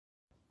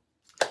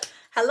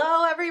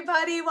Hello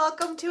everybody,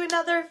 welcome to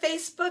another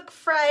Facebook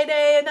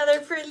Friday,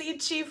 another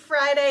Felici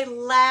Friday,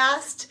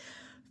 last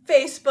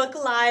Facebook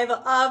Live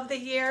of the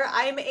year.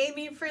 I'm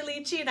Amy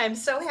Felici and I'm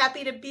so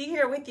happy to be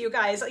here with you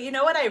guys. You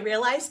know what I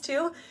realized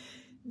too?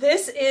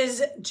 This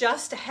is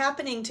just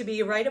happening to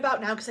be right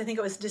about now because I think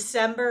it was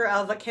December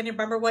of, I can't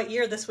remember what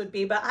year this would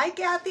be, but hi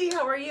Kathy,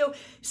 how are you?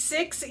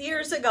 6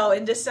 years ago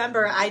in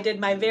December, I did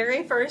my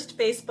very first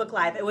Facebook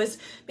Live. It was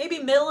maybe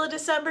middle of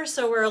December,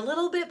 so we're a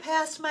little bit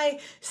past my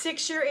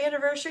 6-year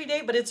anniversary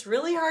date, but it's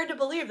really hard to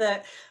believe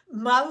that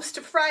most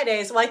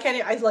Fridays, well,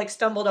 I like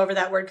stumbled over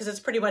that word because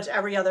it's pretty much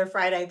every other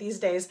Friday these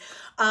days.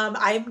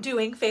 I'm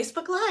doing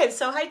Facebook Live.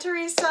 So hi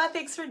Teresa,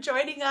 thanks for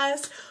joining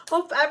us.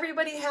 Hope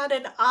everybody had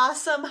an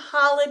awesome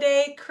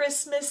holiday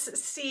Christmas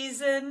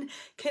season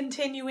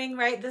continuing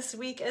right this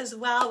week as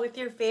well with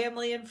your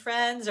family and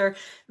friends, or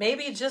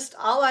maybe just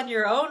all on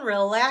your own,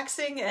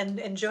 relaxing and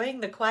enjoying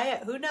the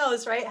quiet. Who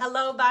knows, right?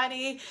 Hello,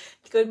 Bonnie.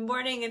 Good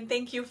morning and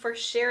thank you for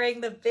sharing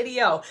the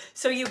video.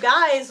 So you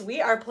guys,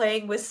 we are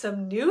playing with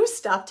some new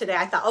stuff today.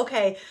 I thought,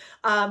 okay,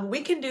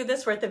 we can do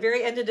this. We're at the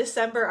very end of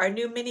December. Our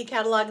new mini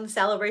catalog and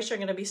celebration are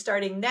going to be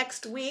starting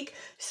next week.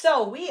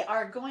 So we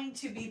are going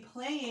to be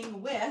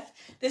playing with,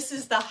 this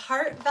is the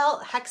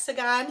Heartfelt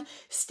Hexagon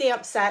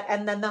stamp set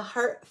and then the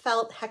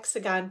Heartfelt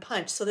Hexagon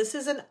punch. So this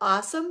is an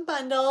awesome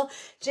bundle.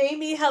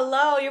 Jamie,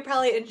 hello. You're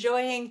probably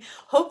enjoying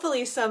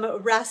hopefully some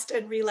rest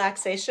and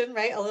relaxation,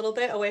 right? A little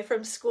bit away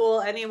from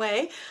school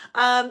anyway.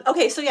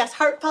 Okay, so yes,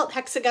 Heartfelt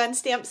Hexagon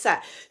stamp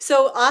set.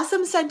 So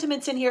awesome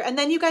sentiments in here. And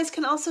then you guys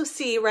can also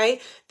see,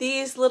 right,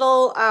 these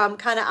little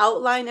kind of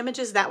outline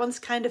images. That one's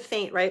kind of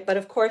faint, right? But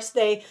of course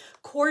they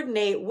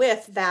coordinate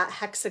with that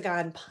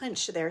hexagon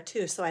punch there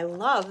too. So I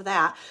love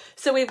that.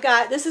 So we've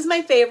got, this is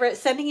my favorite,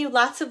 sending you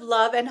lots of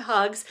love and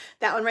hugs.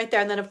 That one right there.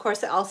 And then of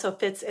course it also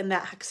fits in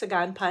that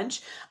hexagon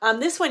punch.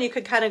 This one you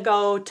could kind of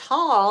go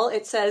tall.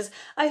 It says,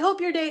 I hope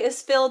your day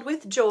is filled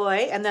with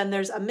joy. And then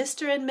there's a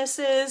Mr. and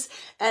Mrs.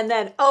 And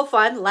then, oh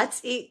fun,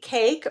 let's eat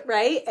cake,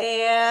 right?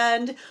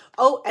 And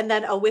oh, and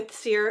then with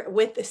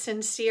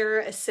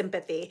sincere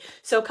sympathy.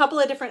 So a couple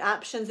of different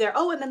options there.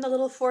 Oh, and then the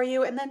little for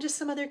you, and then just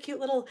some other cute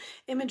little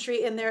imagery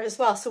in there as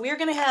well. So we're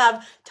going to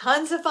have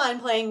tons of fun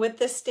playing with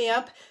this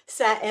stamp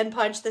set and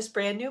punch, this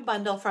brand new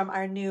bundle from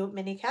our new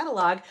mini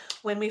catalog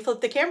when we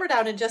flip the camera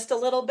down in just a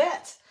little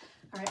bit.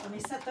 All right, let me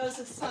set those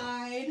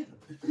aside.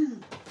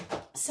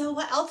 So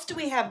what else do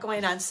we have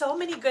going on? So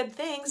many good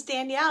things.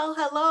 Danielle,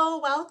 hello,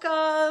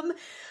 welcome.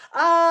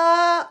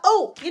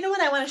 Oh, you know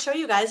what I want to show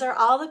you guys are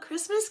all the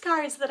Christmas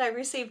cards that I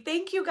received.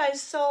 Thank you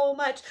guys so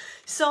much.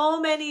 So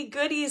many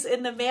goodies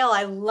in the mail.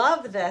 I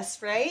love this,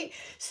 right?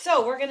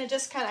 So we're going to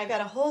just I've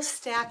got a whole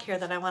stack here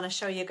that I want to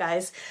show you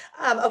guys.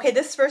 Okay,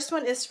 this first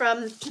one is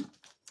from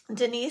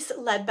Denise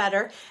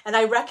Ledbetter, and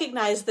I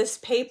recognize this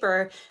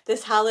paper,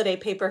 this holiday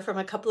paper from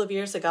a couple of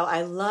years ago.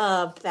 I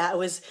loved that. It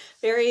was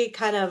very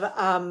kind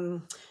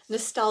of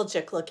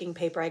nostalgic looking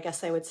paper, I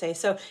guess I would say.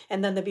 So,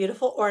 and then the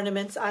beautiful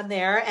ornaments on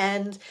there.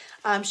 And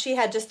she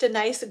had just a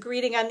nice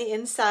greeting on the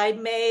inside.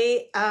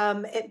 May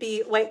it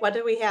be, wait, what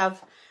do we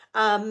have?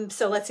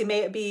 So let's see,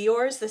 may it be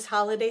yours this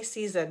holiday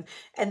season.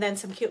 And then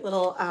some cute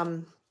little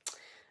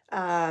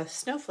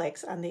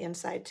snowflakes on the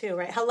inside too,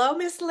 right? Hello,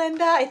 Miss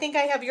Linda. I think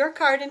I have your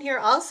card in here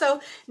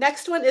also.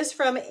 Next one is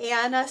from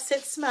Anna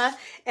Sitzma,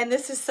 and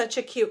this is such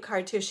a cute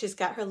card too. She's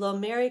got her little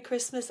Merry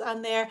Christmas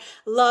on there.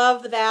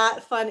 Love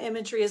that fun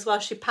imagery as well.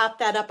 She popped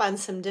that up on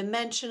some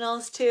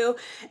dimensionals too.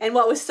 And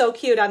what was so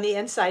cute on the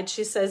inside,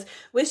 she says,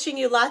 wishing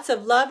you lots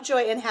of love,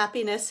 joy, and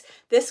happiness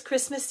this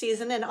Christmas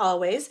season and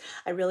always.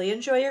 I really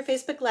enjoy your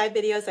Facebook Live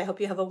videos. I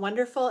hope you have a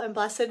wonderful and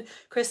blessed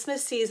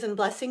Christmas season.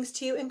 Blessings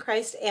to you in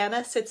Christ,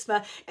 Anna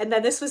Sitzma. And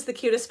then this was the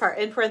cutest part.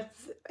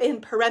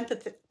 In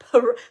parentheses,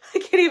 I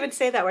can't even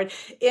say that word.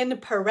 In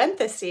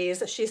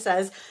parentheses, she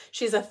says,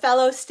 she's a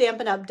fellow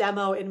Stampin' Up!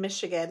 Demo in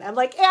Michigan. I'm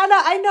like, Anna,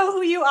 I know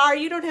who you are.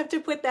 You don't have to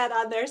put that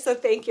on there. So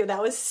thank you.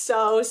 That was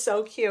so,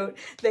 so cute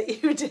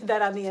that you did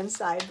that on the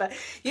inside. But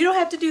you don't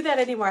have to do that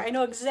anymore. I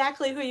know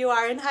exactly who you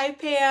are. And hi,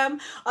 Pam,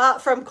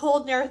 from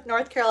cold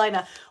North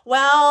Carolina.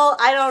 Well,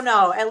 I don't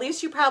know. At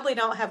least you probably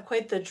don't have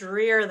quite the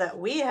drear that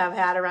we have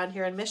had around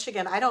here in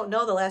Michigan. I don't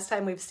know the last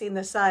time we've seen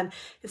the sun.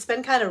 It's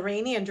been kind of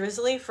rainy and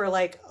drizzly for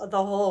like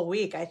the whole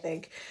week, I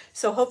think.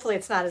 So hopefully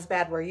it's not as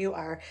bad where you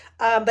are.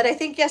 But I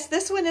think, yes,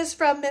 this one is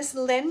from Miss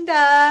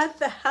Linda.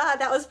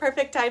 That was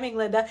perfect timing,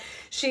 Linda.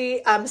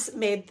 She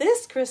made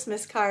this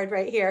Christmas card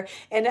right here.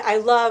 And I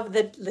love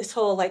this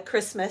whole like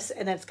Christmas,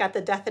 and it's got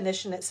the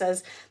definition. It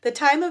says, the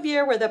time of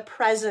year where the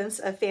presence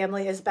of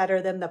family is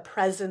better than the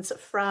presence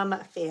from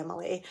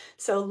family.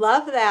 So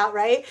love that,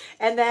 right?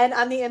 And then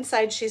on the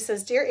inside, she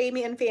says, Dear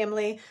Amy and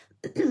family,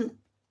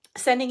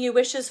 sending you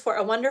wishes for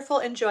a wonderful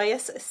and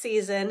joyous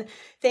season.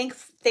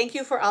 Thank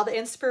you for all the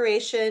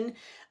inspiration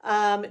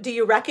Do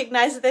you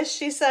recognize this?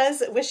 She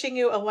says, wishing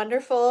you a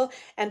wonderful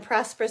and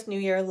prosperous new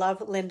year.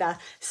 Love, Linda.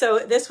 So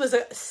this was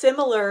a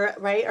similar,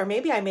 right? Or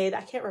maybe I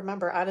can't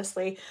remember,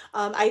 honestly.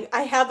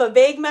 I have a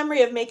vague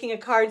memory of making a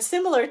card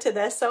similar to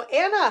this. So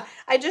Anna,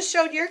 I just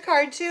showed your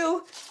card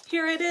too.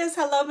 Here it is.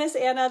 Hello, Miss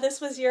Anna.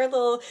 This was your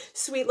little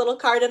sweet little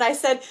card. And I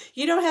said,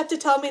 you don't have to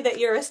tell me that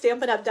you're a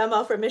Stampin' Up!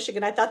 Demo from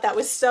Michigan. I thought that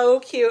was so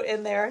cute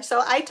in there.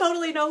 So I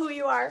totally know who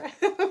you are.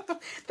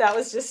 That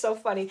was just so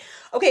funny.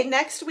 Okay,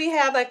 next we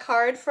have a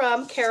card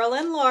from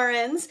Carolyn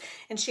Lawrence,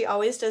 and she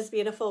always does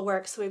beautiful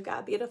work. So we've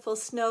got a beautiful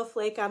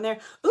snowflake on there.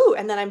 Ooh,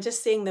 and then I'm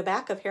just seeing the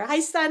back of here. Hi,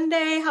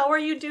 Sunday. How are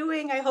you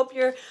doing? I hope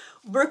you're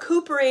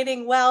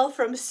recuperating well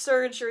from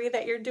surgery,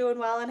 that you're doing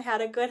well and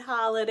had a good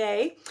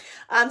holiday.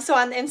 So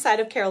on the inside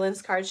of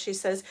Carolyn's card, she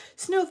says,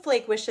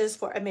 Snowflake wishes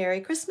for a Merry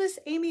Christmas.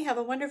 Amy, have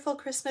a wonderful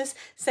Christmas.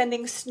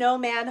 Sending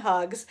snowman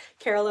hugs,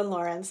 Carolyn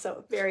Lawrence.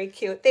 So very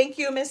cute. Thank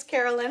you, Miss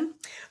Carolyn.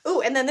 Ooh,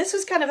 and then this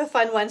was kind of a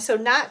fun one. So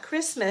not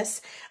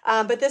Christmas,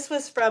 but this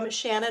was from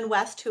Shannon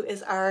West, who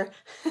is our,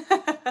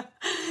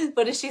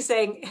 what is she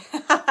saying?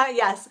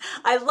 Yes,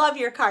 I love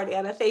your card,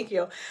 Anna. Thank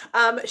you.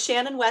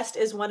 Shannon West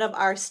is one of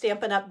our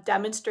Stampin' Up!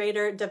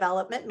 Demonstrator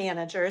development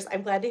managers.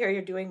 I'm glad to hear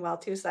you're doing well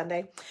too,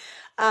 Sunday.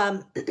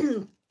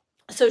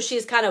 So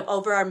she's kind of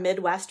over our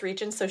Midwest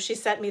region. So she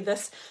sent me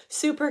this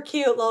super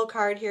cute little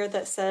card here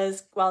that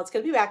says, well, it's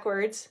going to be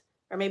backwards,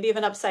 or maybe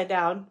even upside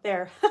down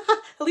there.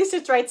 At least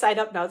it's right side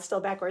up. No, it's still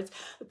backwards.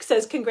 It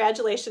says,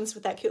 congratulations,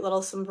 with that cute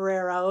little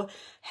sombrero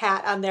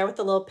hat on there with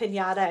the little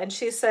piñata. And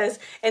she says,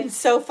 and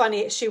so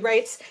funny, she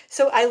writes,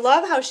 so I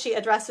love how she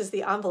addresses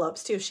the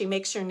envelopes too. She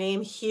makes your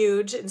name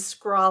huge and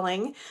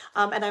scrawling.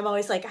 And I'm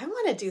always like, I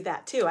want to do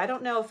that too. I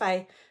don't know if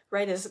I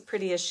write as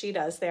pretty as she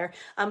does there.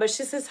 But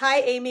she says,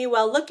 hi, Amy.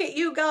 Well, look at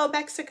you go,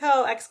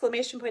 Mexico,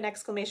 exclamation point,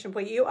 exclamation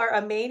point. You are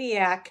a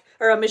maniac,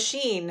 or a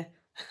machine.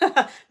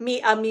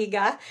 Mi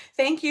amiga.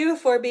 Thank you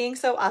for being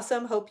so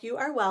awesome. Hope you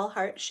are well,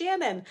 Heart,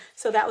 Shannon.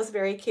 So that was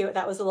very cute.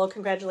 That was a little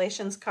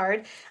congratulations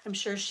card. I'm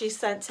sure she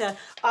sent to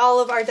all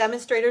of our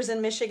demonstrators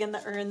in Michigan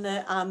that earned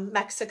the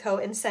Mexico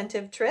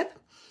incentive trip.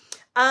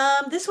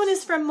 This one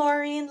is from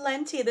Maureen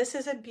Lenti. This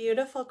is a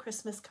beautiful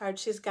Christmas card.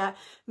 She's got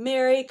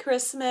Merry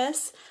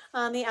Christmas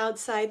on the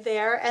outside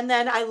there. And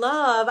then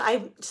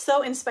I'm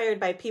so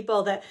inspired by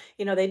people that,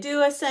 you know, they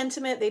do a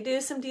sentiment, they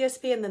do some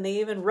DSP, and then they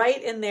even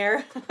write in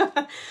there,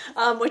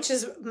 which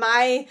is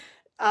my,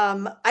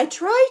 I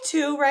try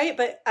to, right?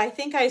 But I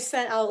think I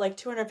sent out like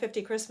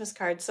 250 Christmas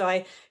cards. So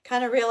I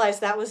kind of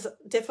realized that was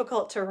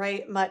difficult to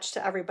write much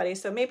to everybody.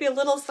 So maybe a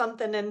little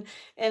something in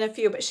a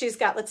few, but she's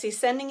got, let's see,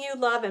 sending you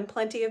love and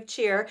plenty of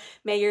cheer.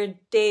 May your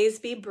days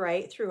be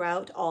bright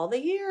throughout all the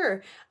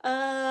year.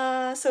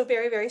 So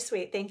very, very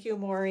sweet. Thank you,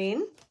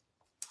 Maureen.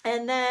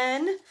 And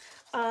then,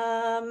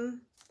 oh,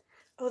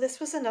 this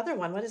was another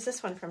one. What is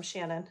this one from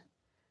Shannon?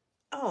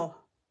 Oh,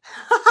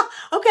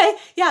 okay.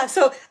 Yeah.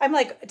 So I'm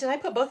like, did I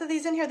put both of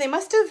these in here? They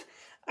must have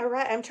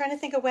arrived. I'm trying to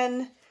think of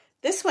when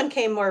this one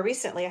came more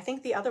recently. I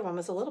think the other one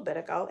was a little bit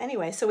ago.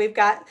 Anyway, so we've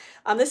got,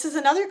 this is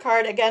another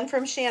card again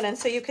from Shannon.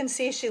 So you can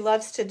see she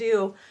loves to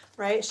do,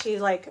 right? She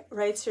like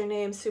writes your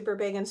name super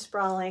big and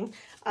sprawling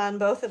on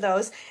both of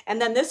those.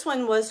 And then this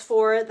one was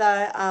for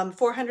the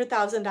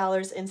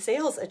 $400,000 in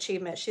sales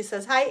achievement. She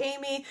says, hi,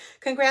 Amy,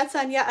 congrats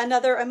on yet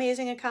another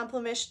amazing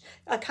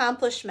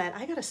accomplishment.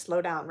 I got to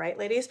slow down, right,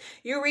 ladies?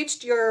 You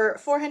reached your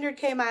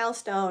 400K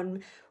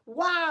milestone.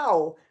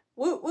 Wow.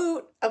 Woot,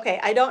 woot.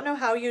 Okay, I don't know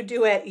how you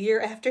do it year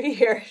after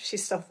year.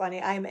 She's so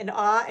funny. I'm in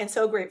awe and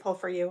so grateful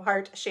for you,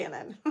 Heart,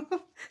 Shannon.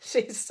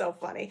 She's so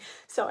funny.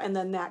 So, and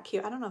then that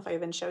cute. I don't know if I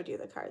even showed you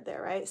the card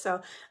there, right?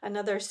 So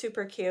another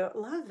super cute.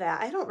 Love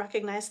that. I don't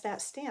recognize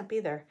that stamp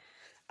either.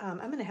 I'm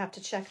going to have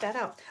to check that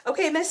out.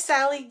 Okay, Miss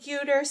Sally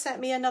Guter sent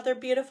me another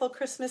beautiful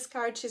Christmas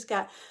card. She's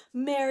got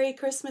Merry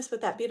Christmas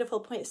with that beautiful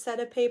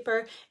poinsettia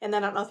paper. And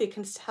then I don't know if you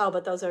can tell,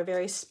 but those are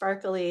very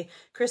sparkly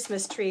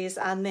Christmas trees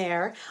on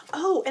there.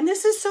 Oh, and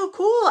this is so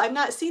cool. I've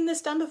not seen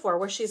this done before,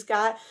 where she's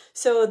got,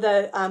 so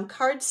the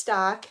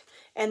cardstock,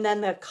 and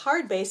then the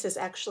card base is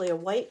actually a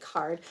white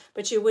card,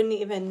 but you wouldn't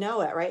even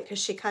know it, right? Because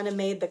she kind of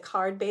made the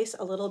card base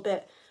a little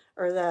bit,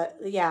 or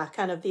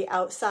kind of the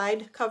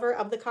outside cover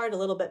of the card a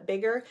little bit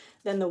bigger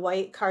than the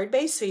white card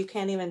base, so you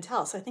can't even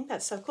tell. So I think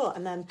that's so cool.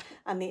 And then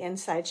on the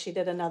inside, she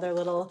did another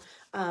little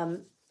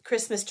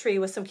Christmas tree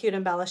with some cute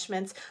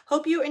embellishments.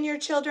 Hope you and your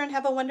children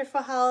have a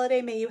wonderful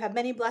holiday. May you have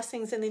many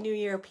blessings in the new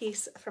year.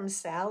 Peace, from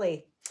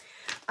Sally.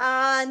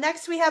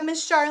 Next we have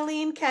Miss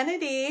Charlene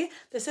Kennedy.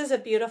 This is a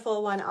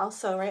beautiful one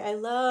also, right? I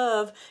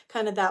love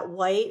kind of that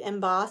white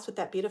embossed with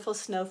that beautiful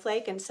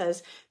snowflake, and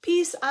says,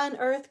 peace on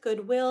earth,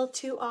 goodwill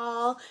to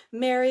all,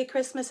 Merry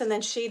Christmas. And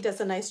then she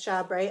does a nice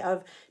job, right,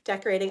 of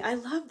decorating. I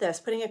love this,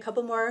 putting a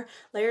couple more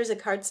layers of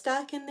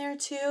cardstock in there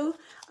too.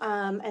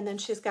 And then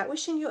she's got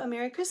wishing you a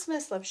Merry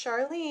Christmas. Love,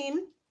 Charlene.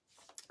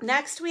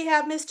 Next, we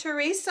have Miss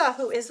Teresa,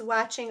 who is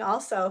watching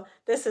also.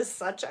 This is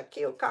such a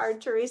cute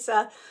card,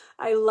 Teresa.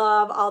 I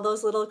love all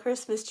those little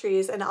Christmas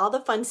trees and all the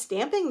fun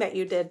stamping that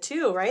you did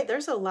too, right?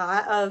 There's a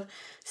lot of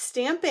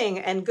stamping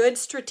and good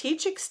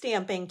strategic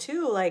stamping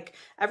too. Like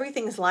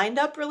everything's lined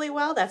up really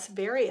well. That's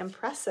very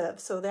impressive.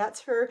 So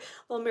that's her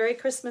little Merry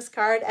Christmas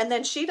card. And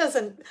then she does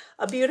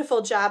a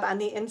beautiful job on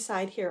the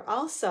inside here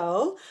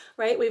also,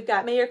 right? We've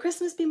got, may your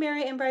Christmas be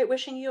merry and bright,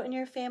 wishing you and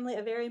your family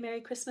a very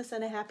Merry Christmas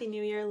and a Happy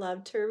New Year.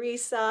 Love,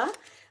 Teresa.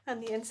 On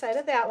the inside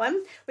of that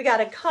one. We got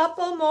a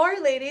couple more,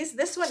 ladies.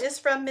 This one is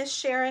from Miss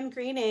Sharon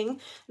Greening.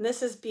 And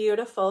this is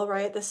beautiful,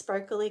 right? The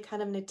sparkly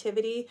kind of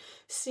nativity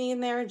scene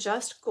there,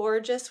 just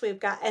gorgeous.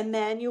 We've got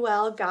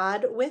Emmanuel,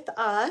 God with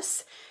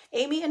us.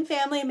 Amy and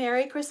family,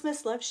 Merry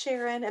Christmas. Love,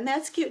 Sharon. And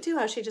that's cute too,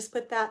 how she just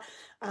put that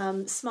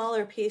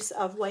smaller piece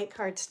of white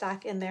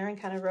cardstock in there and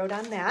kind of wrote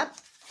on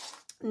that.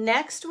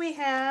 Next we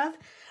have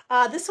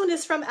this one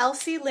is from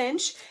Elsie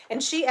Lynch,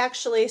 and she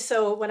actually,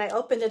 so when I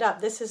opened it up,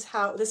 this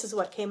is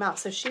what came out.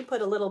 So she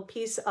put a little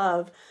piece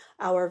of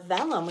our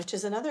vellum, which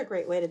is another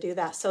great way to do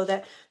that, so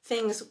that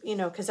things, you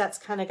know, because that's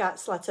kind of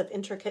got lots of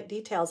intricate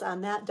details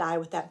on that die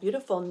with that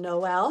beautiful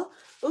Noel.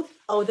 Oop,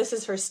 oh, this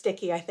is her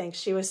sticky, I think.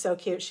 She was so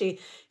cute.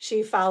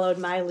 She followed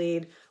my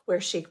lead where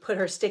she put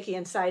her sticky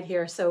inside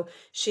here. So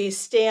she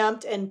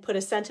stamped and put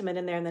a sentiment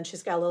in there, and then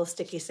she's got a little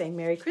sticky saying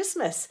Merry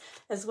Christmas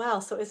as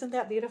well. So isn't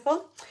that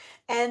beautiful?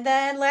 And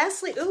then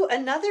lastly, ooh,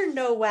 another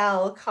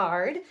Noel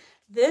card.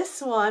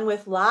 This one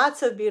with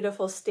lots of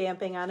beautiful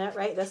stamping on it,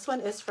 right? This one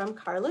is from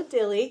Carla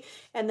Dilly.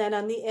 And then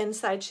on the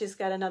inside, she's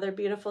got another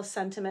beautiful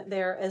sentiment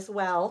there as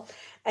well.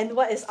 And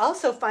what is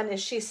also fun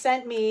is she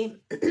sent me,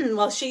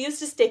 well, she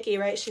used a sticky,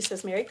 right? She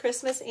says, Merry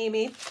Christmas,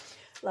 Amy.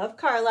 Love,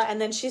 Carla.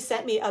 And then she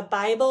sent me a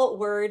Bible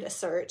word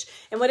search.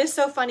 And what is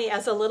so funny,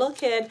 as a little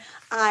kid,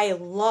 I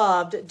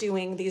loved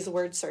doing these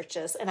word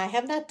searches, and I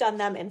have not done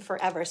them in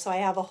forever. So I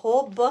have a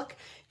whole book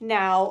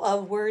now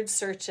of word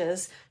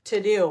searches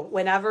to do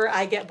whenever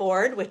I get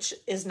bored, which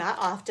is not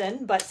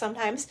often, but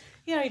sometimes,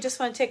 you know, you just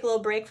want to take a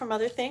little break from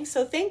other things.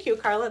 So thank you,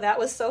 Carla. That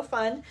was so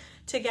fun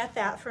to get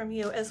that from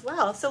you as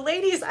well. So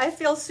ladies, I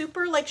feel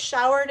super like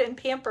showered and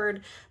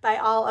pampered by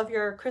all of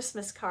your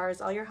Christmas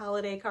cards, all your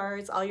holiday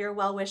cards, all your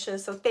well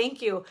wishes. So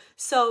thank you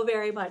so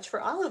very much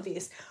for all of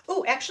these.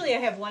 Oh, actually I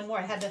have one more.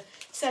 I had to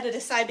set it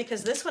aside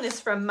because this one is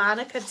from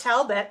Monica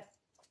Talbot,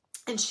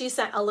 and she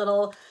sent a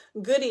little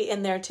goodie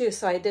in there too,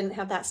 so I didn't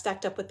have that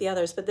stacked up with the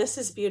others, but this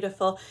is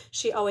beautiful.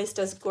 She always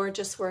does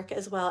gorgeous work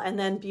as well, and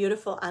then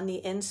beautiful on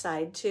the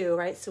inside too,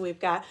 right? So we've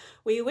got,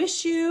 we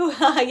wish you,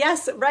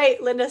 yes,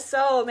 right, Linda,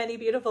 so many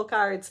beautiful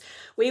cards.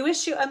 We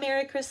wish you a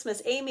Merry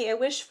Christmas. Amy, I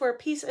wish for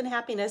peace and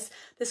happiness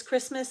this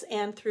Christmas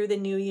and through the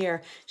new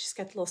year. She's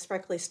got the little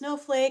sparkly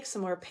snowflakes,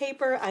 some more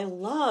paper. I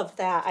love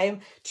that. I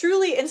am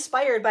truly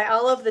inspired by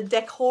all of the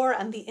decor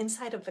on the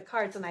inside of the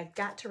cards, and I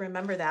got to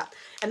remember that.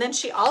 And then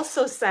she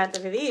also sent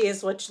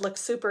these, which look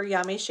super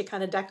yummy. She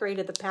kind of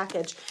decorated the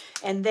package,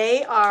 and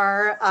they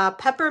are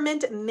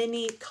peppermint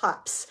mini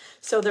cups.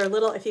 So they're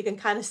little, if you can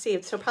kind of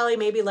see, so probably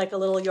maybe like a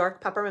little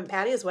York peppermint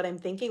patty is what I'm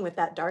thinking with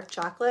that dark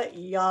chocolate.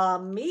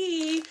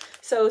 Yummy.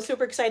 So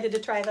super excited to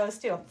try those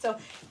too. So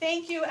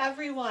thank you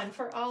everyone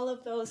for all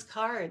of those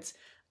cards.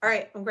 All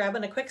right, I'm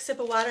grabbing a quick sip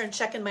of water and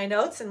checking my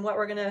notes and what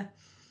we're gonna,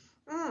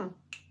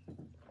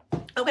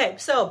 Okay,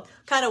 so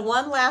kind of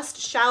one last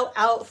shout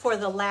out for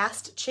the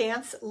last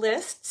chance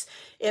lists.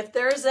 If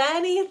there's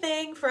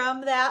anything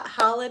from that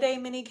holiday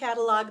mini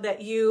catalog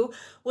that you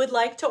would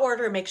like to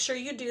order, make sure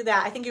you do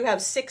that. I think you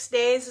have 6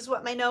 days is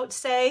what my notes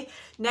say.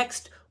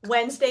 Next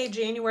Wednesday,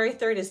 January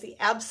 3rd is the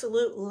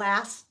absolute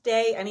last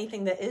day.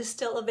 Anything that is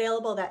still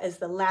available, that is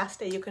the last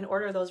day you can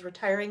order those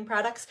retiring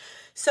products.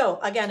 So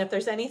again, if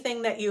there's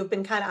anything that you've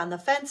been kind of on the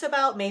fence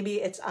about,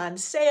 maybe it's on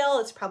sale,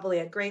 it's probably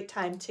a great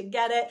time to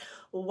get it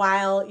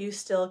while you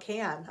still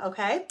can,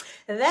 okay?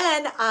 And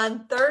then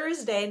on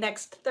Thursday,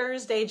 next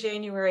Thursday,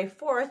 January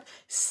 4th,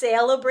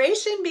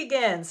 celebration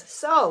begins.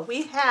 So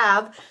we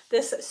have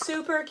this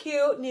super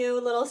cute new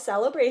little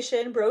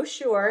celebration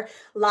brochure,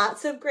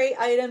 lots of great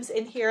items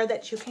in here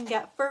that you can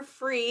get for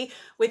free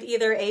with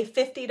either a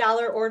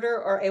 $50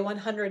 order or a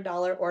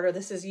 $100 order.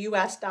 This is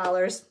US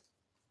dollars.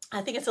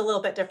 I think it's a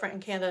little bit different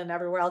in Canada and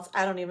everywhere else.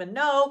 I don't even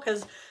know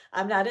because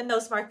I'm not in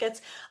those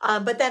markets.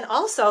 But then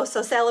also,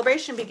 so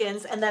celebration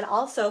begins, and then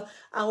also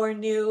our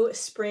new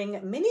spring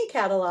mini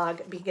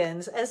catalog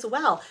begins as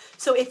well.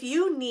 So if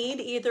you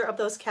need either of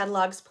those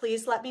catalogs,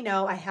 please let me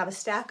know. I have a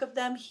stack of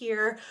them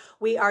here.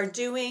 We are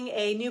doing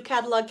a new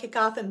catalog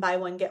kickoff and buy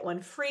one, get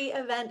one free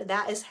event.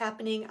 That is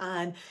happening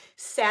on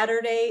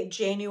Saturday,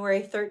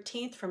 January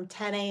 13th from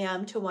 10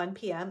 a.m. to 1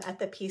 p.m. at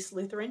the Peace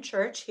Lutheran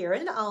Church here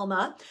in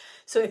Alma.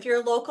 So if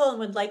you're local and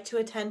would like to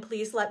attend,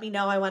 please let me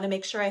know. I want to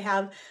make sure I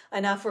have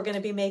enough. We're going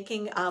to be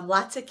making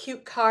lots of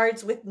cute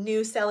cards with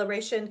new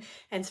celebration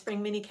and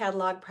spring mini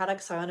catalog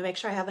products. So I want to make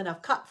sure I have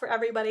enough cut for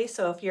everybody.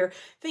 So if you're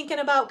thinking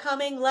about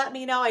coming, let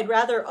me know. I'd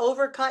rather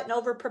overcut and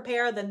over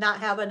prepare than not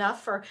have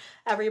enough for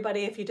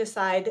everybody if you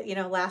decide, you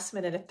know, last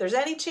minute. If there's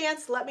any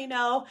chance, let me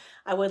know.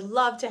 I would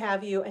love to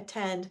have you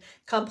attend.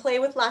 Come play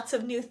with lots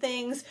of new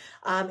things.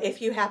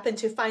 If you happen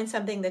to find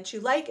something that you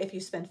like, if you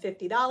spend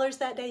 $50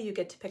 that day, you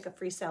get to pick a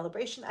free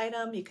celebration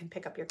item. You can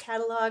pick up your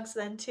catalogs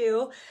then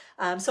too.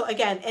 So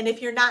again, and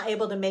if you're not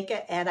able to make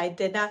it, and I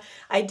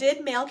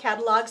did mail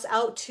catalogs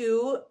out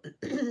to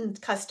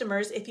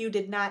customers. If you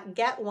did not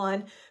get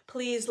one,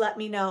 please let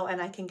me know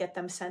and I can get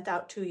them sent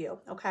out to you,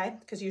 okay?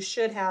 Because you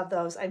should have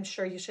those. I'm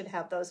sure you should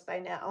have those by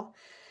now.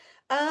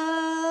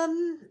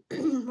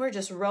 We're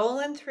just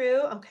rolling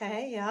through.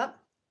 Okay, yep.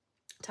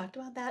 Talked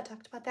about that.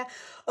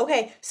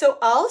 Okay, so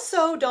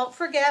also don't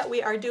forget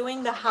we are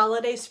doing the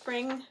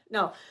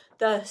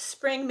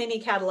spring mini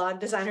catalog,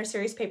 Designer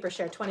Series Paper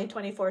Share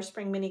 2024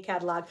 spring mini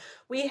catalog.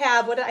 We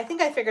have, I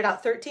think I figured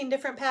out 13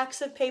 different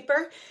packs of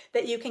paper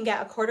that you can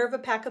get, a quarter of a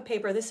pack of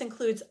paper. This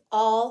includes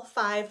all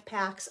 5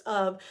 packs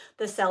of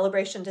the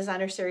Celebration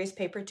Designer Series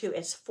Paper 2.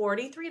 It's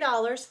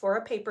 $43 for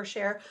a paper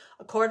share,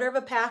 a quarter of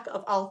a pack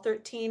of all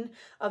 13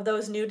 of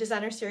those new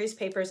Designer Series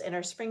papers in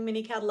our spring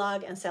mini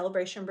catalog and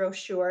Celebration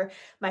brochure.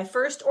 My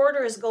first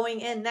order is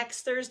going in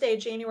next Thursday,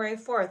 January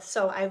 4th.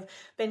 So I've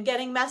been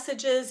getting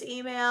messages,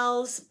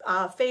 emails,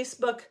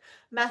 Facebook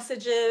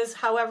messages,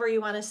 however you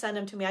want to send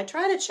them to me. I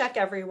try to check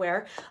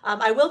everywhere.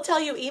 I will tell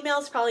you, email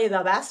is probably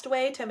the best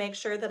way to make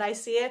sure that I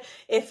see it.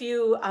 If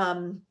you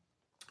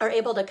are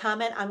able to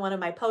comment on one of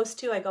my posts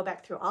too. I go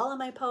back through all of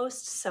my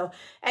posts. So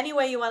any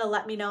way you want to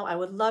let me know, I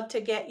would love to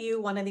get you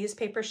one of these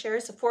paper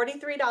shares.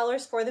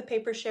 $43 for the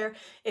paper share.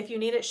 If you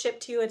need it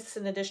shipped to you, it's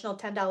an additional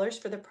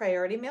 $10 for the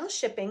priority mail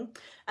shipping.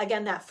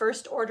 Again, that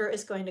first order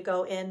is going to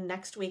go in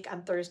next week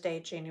on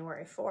Thursday,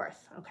 January 4th.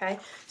 Okay.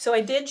 So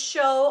I did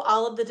show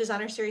all of the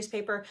Designer Series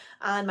paper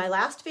on my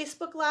last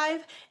Facebook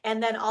Live.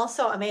 And then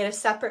also I made a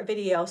separate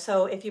video.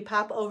 So if you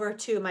pop over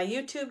to my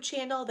YouTube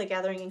channel, the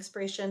Gathering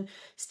Inspiration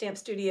Stamp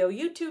Studio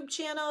YouTube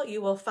channel,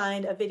 you will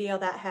find a video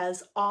that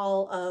has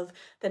all of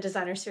the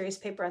Designer Series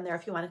paper on there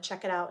if you want to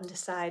check it out and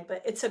decide.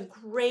 But it's a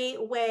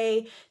great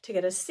way to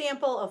get a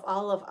sample of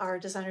all of our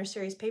Designer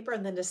Series paper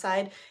and then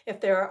decide if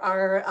there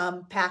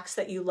are packs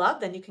that you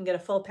love, then you can get a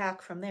full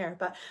pack from there.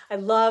 But I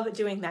love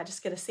doing that,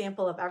 just get a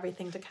sample of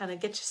everything to kind of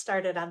get you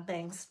started on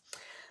things.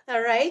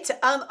 All right.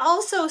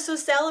 Also, so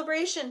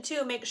Celebration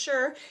too, make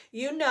sure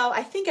you know,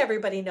 I think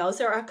everybody knows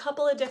there are a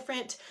couple of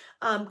different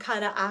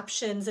kind of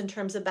options in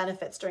terms of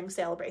benefits during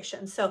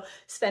Celebration. So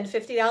spend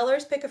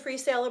 $50, pick a free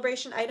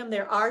Celebration item.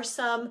 There are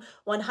some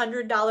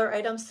 $100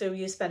 items. So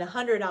you spend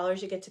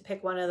 $100, you get to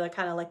pick one of the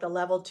kind of like the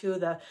level 2,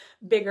 the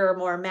bigger,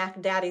 more Mac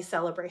Daddy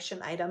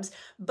Celebration items.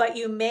 But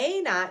you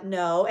may not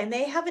know, and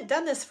they haven't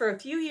done this for a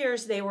few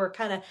years, they were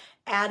kind of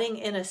adding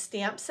in a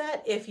stamp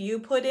set if you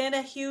put in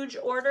a huge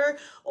order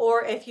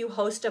or if you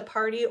host a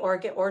party or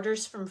get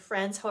orders from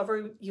friends,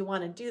 however you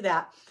want to do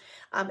that.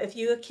 If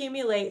you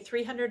accumulate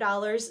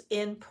 $300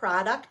 in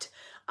product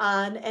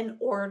on an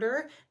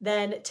order,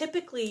 then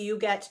typically you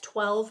get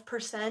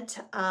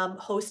 12%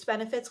 host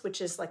benefits,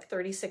 which is like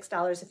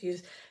 $36 if you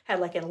had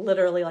like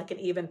literally like an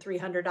even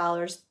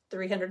 $300,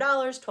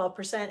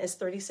 12% is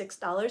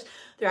 $36.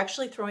 They're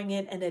actually throwing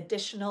in an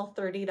additional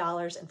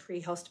 $30 in free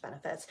host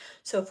benefits.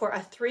 So for a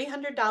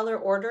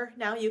 $300 order,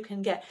 now you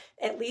can get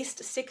at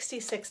least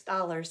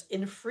 $66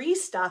 in free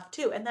stuff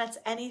too. And that's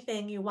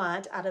anything you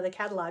want out of the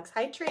catalogs.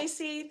 Hi,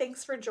 Tracy.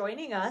 Thanks for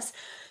joining us.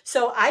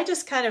 So I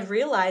just kind of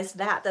realized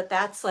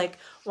that's like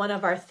one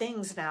of our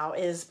things now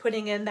is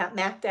putting in that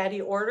Mac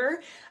Daddy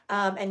order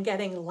and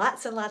getting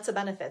lots and lots of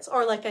benefits.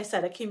 Or like I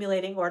said,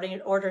 accumulating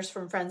orders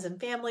from friends and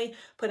family,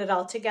 put it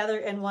all together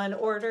in one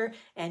order,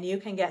 and you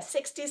can get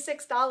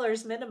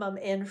 $66 minimum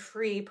in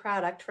free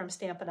product from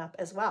Stampin' Up!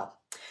 As well.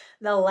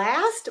 The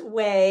last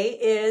way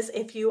is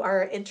if you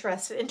are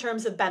interested in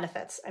terms of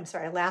benefits,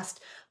 last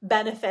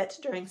benefit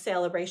during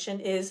Celebration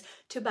is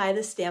to buy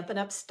the Stampin'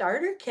 Up!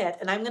 Starter Kit.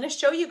 And I'm going to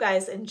show you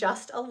guys in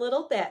just a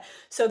little bit.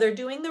 So they're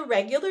doing the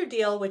regular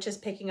deal, which is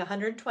picking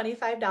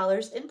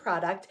 $125 in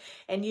product,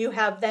 and you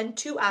have then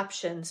 2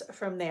 options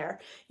from there.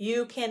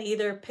 You can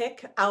either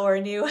pick our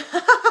new,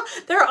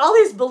 there are all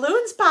these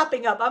balloons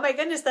popping up. Oh my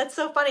goodness, that's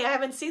so funny. I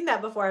haven't seen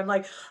that before. I'm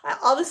like,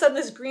 all of a sudden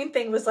this green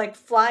thing was like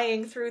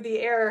flying through the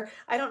air.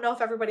 I don't know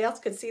if everybody else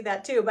could see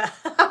that too, but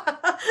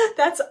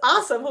that's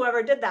awesome,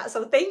 whoever did that.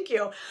 So thank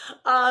you.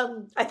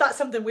 I thought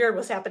something weird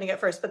was happening at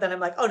first, but then I'm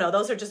like, oh no,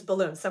 those are just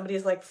balloons.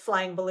 Somebody's like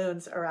flying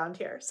balloons around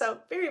here. So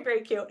very,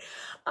 very cute.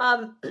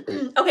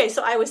 Okay,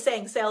 so I was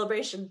saying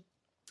Celebration.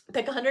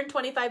 Pick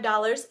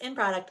 $125 in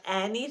product,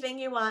 anything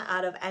you want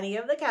out of any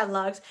of the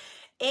catalogs,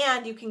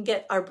 and you can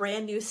get our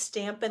brand new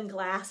Stampin'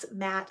 Glass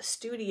Matte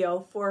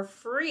Studio for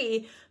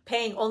free,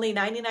 paying only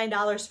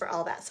 $99 for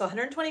all that. So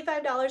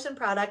 $125 in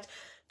product,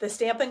 the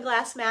Stampin'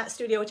 Glass Matte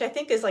Studio, which I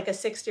think is like a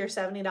 $60 or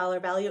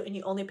 $70 value, and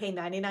you only pay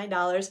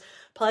 $99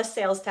 plus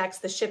sales tax.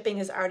 The shipping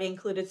is already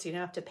included, so you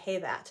don't have to pay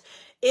that.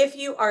 If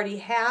you already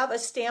have a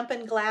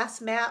Stampin'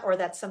 Glass Matte, or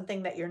that's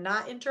something that you're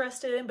not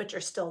interested in, but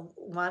you're still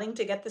wanting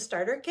to get the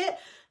starter kit,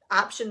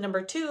 option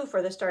number 2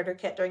 for the starter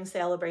kit during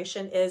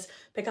celebration is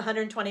pick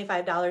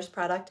 $125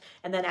 product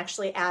and then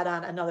actually add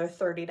on another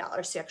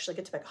 $30. So you actually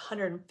get to pick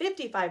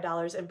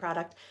 $155 in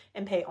product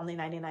and pay only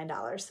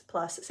 $99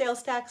 plus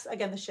sales tax.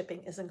 Again, the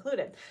shipping is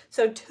included.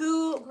 So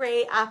 2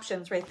 great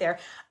options right there.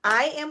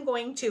 I am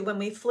going to, when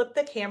we flip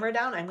the camera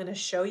down, I'm going to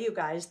show you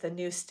guys the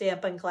new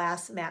Stampin'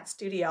 Glass Matte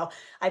Studio.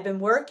 I've been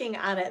working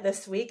on it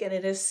this week and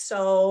it is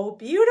so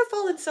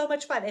beautiful and so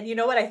much fun. And you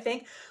know what I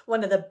think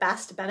one of the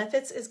best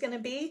benefits is going to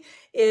be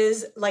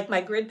is like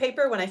my grid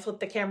paper. When I flip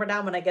the camera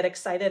down, when I get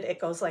excited, it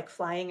goes like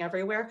flying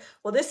everywhere.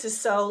 Well, this is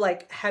so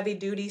like heavy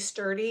duty,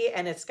 sturdy,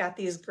 and it's got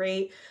these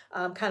great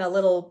kind of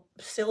little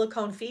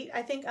silicone feet,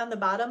 I think, on the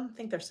bottom. I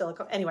think they're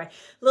silicone. Anyway,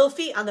 little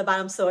feet on the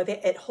bottom, so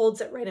it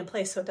holds it right in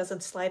place so it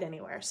doesn't slide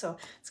anywhere. So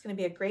it's going to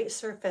be a great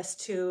surface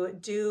to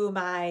do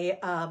my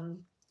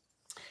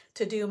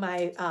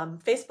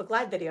Facebook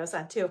Live videos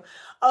on too.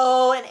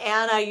 Oh, and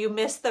Anna, you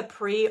missed the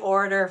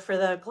pre-order for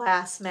the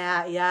glass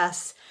mat.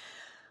 Yes.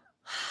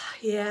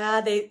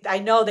 Yeah, I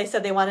know they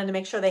said they wanted to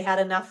make sure they had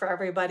enough for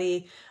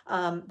everybody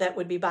that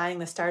would be buying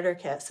the starter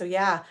kit. So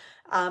yeah,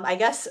 I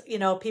guess, you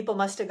know, people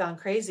must have gone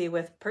crazy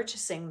with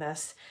purchasing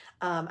this.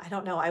 I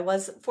don't know. I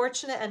was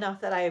fortunate enough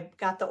that I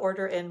got the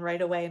order in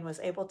right away and was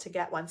able to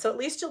get one. So at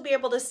least you'll be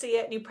able to see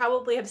it. And you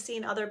probably have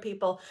seen other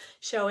people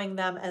showing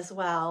them as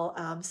well.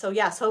 So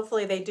yes,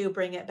 hopefully they do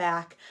bring it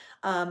back.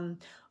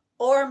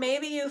 Or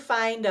maybe you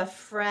find a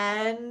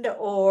friend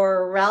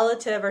or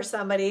relative or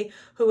somebody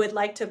who would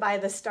like to buy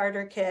the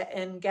starter kit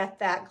and get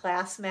that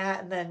glass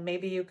mat, and then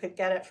maybe you could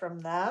get it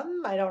from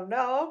them. I don't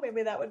know.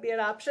 Maybe that would be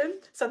an option.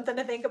 Something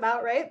to think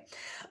about, right?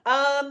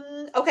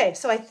 Okay,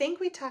 so I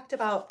think we talked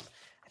about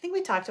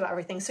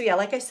everything. So yeah,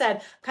 like I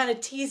said, kind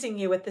of teasing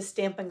you with the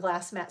Stampin'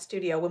 Glass Mat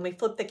Studio. When we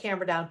flip the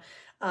camera down,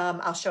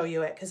 I'll show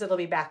you it because it'll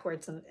be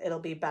backwards and it'll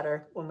be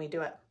better when we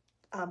do it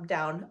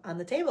down on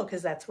the table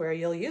because that's where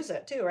you'll use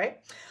it too,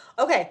 right?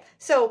 Okay,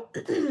 so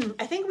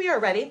I think we are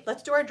ready.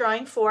 Let's do our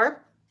drawing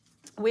for.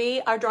 We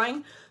are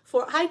drawing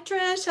for, hi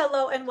Trish,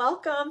 hello and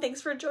welcome.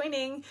 Thanks for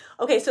joining.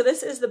 Okay, so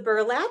this is the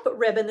burlap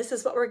ribbon. This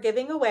is what we're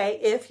giving away.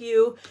 If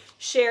you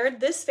shared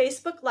this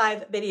Facebook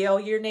Live video,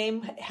 your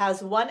name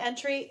has 1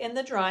 entry in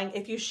the drawing.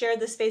 If you shared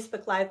this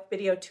Facebook Live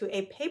video to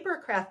a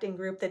paper crafting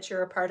group that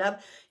you're a part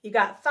of, you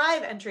got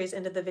 5 entries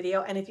into the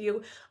video. And if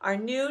you are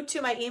new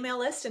to my email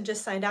list and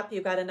just signed up,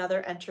 you got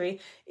another entry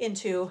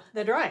into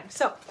the drawing.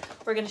 So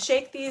we're gonna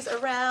shake these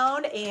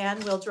around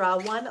and we'll draw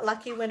 1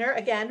 lucky winner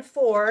again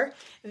for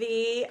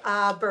the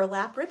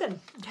burlap ribbon.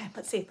 Okay,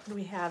 let's see, what do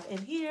we have in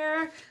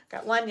here?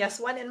 Got 1, yes,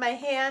 1 in my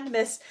hand,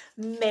 Miss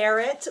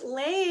Merritt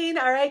Lane.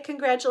 All right,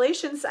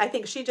 congratulations. I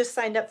think she just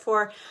signed up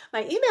for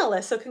my email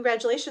list. So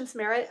congratulations,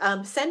 Merritt.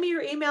 Send me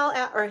your email,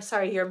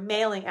 your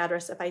mailing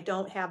address. If I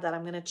don't have that,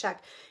 I'm gonna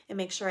check and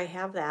make sure I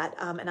have that,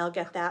 and I'll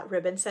get that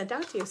ribbon sent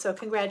out to you. So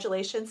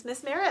congratulations,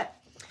 Miss Merritt.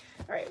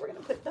 All right, we're gonna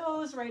put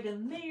those right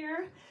in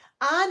there.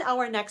 On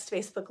our next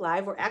Facebook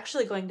Live, we're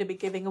actually going to be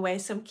giving away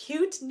some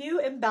cute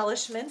new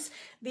embellishments.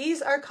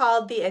 These are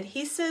called the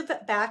Adhesive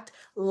Backed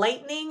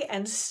Lightning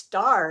and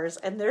Stars,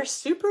 and they're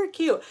super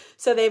cute.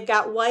 So they've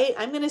got white,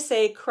 I'm gonna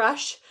say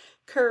Crush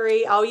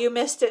Curry. Oh, you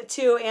missed it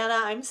too, Anna.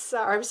 I'm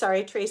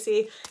sorry,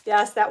 Tracy.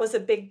 Yes, that was a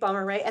big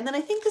bummer, right? And then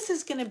I think this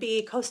is going to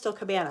be Coastal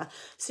Cabana.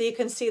 So you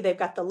can see they've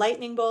got the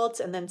lightning bolts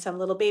and then some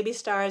little baby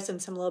stars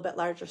and some little bit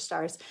larger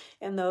stars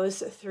in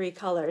those 3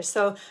 colors.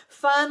 So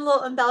fun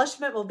little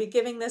embellishment. We'll be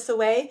giving this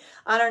away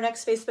on our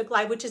next Facebook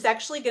Live, which is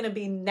actually going to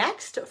be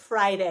next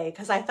Friday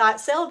because I thought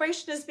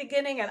celebration is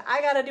beginning and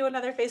I got to do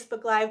another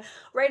Facebook Live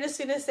right as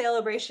soon as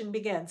celebration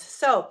begins.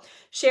 So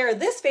share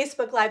this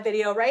Facebook Live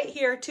video right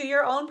here to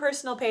your own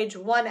personal page,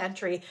 1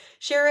 entry.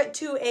 Share it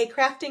to a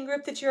crafting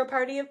group that you're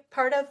a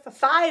part of,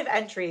 5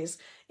 entries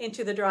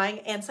into the drawing,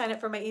 and sign up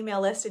for my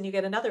email list and you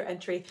get another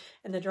entry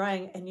in the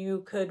drawing and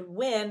you could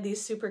win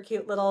these super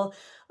cute little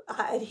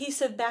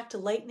adhesive backed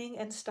lightning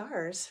and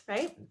stars,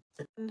 right?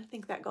 I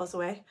think that goes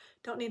away.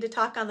 Don't need to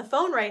talk on the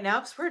phone right now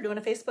because we're doing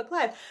a Facebook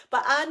Live.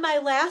 But on my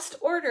last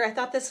order, I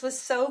thought this was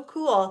so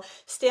cool.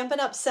 Stampin'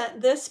 Up!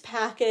 Sent this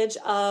package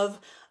of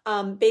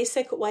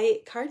basic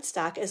white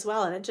cardstock as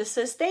well, and it just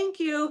says thank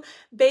you,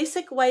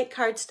 basic white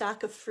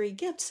cardstock of free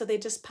gift. So they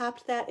just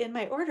popped that in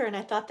my order and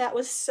I thought that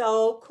was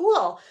so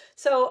cool.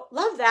 So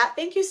love that.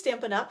 Thank you,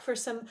 Stampin' Up! For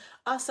some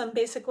awesome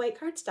basic white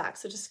cardstock.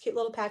 So just a cute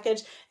little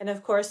package, and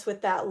of course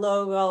with that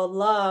logo,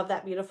 love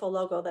that beautiful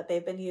logo that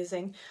they've been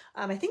using.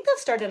 I think that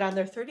started on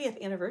their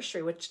 30th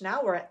anniversary, which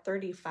now we're at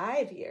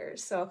 35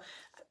 years. So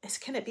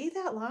can it be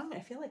that long? I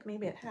feel like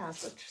maybe it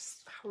has, which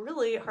is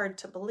really hard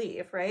to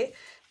believe, right?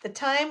 The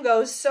time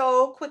goes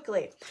so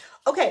quickly.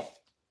 Okay,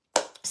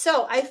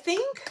 so I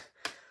think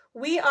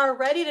we are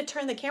ready to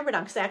turn the camera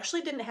down because I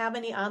actually didn't have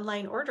any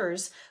online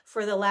orders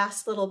for the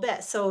last little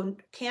bit. So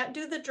can't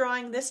do the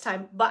drawing this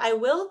time, but I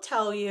will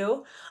tell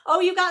you,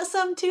 oh, you got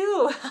some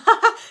too.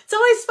 It's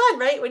always fun,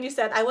 right? When you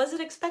said, I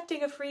wasn't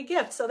expecting a free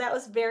gift. So that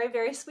was very,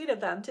 very sweet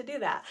of them to do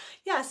that.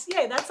 Yes,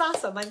 yay, that's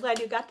awesome. I'm glad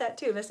you got that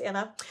too, Miss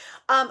Anna.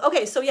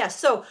 Okay, so yes,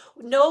 so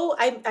no,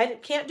 I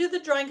can't do the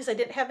drawing because I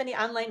didn't have any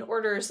online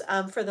orders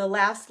for the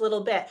last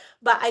little bit,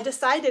 but I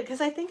decided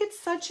because I think it's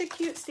such a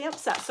cute stamp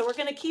set. So we're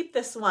going to keep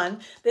this one.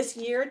 This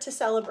Year to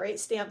Celebrate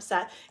stamp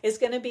set is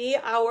going to be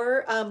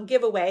our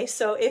giveaway.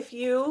 So if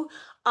you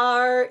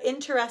are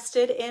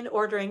interested in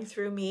ordering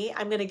through me,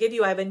 I'm going to give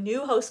you, I have a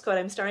new host code.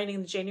 I'm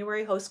starting the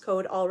January host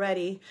code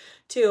already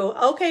too.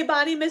 Okay,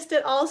 Bonnie missed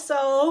it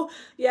also.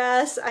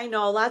 Yes, I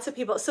know, lots of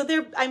people. So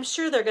I'm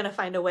sure they're going to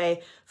find a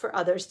way for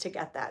others to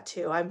get that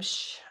too.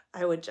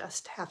 I would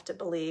just have to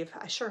believe.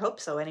 I sure hope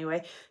so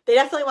anyway. They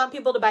definitely want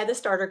people to buy the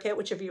starter kit,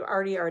 which if you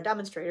already are a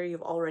demonstrator,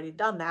 you've already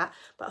done that.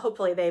 But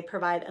hopefully they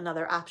provide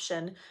another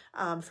option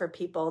for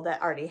people that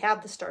already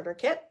have the starter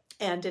kit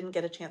and didn't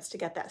get a chance to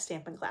get that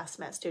Stampin' Glass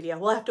Mat Studio.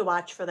 We'll have to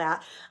watch for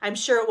that. I'm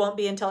sure it won't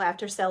be until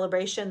after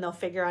celebration. They'll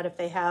figure out if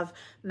they have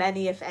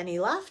many, if any,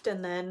 left,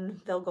 and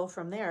then they'll go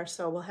from there.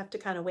 So we'll have to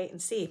kind of wait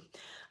and see.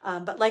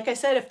 But like I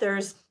said,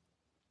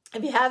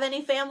 if you have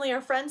any family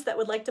or friends that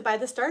would like to buy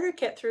the starter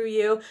kit through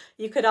you,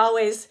 you could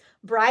always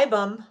bribe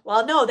them.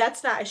 Well, no,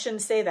 that's not, I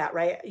shouldn't say that,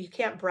 right? You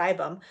can't bribe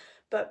them,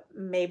 but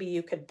maybe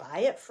you could buy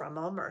it from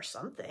them or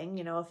something,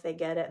 you know, if they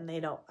get it and they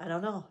don't, I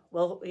don't know.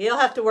 Well, you'll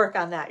have to work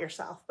on that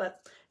yourself,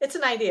 but it's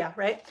an idea,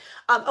 right?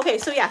 Okay,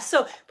 so yeah,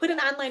 so put an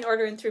online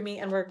order in through me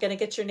and we're gonna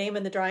get your name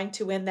in the drawing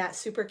to win that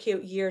super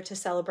cute Year to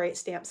Celebrate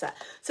stamp set.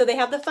 So they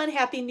have the fun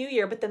Happy New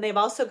Year, but then they've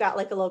also got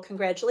like a little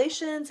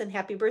congratulations and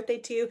happy birthday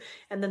to you,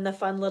 and then the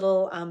fun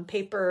little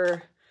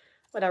paper,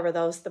 whatever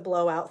those, the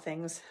blowout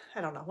things,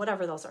 I don't know,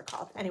 whatever those are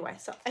called. Anyway,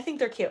 so I think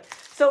they're cute.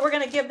 So we're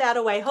gonna give that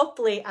away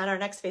hopefully on our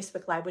next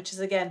Facebook Live, which is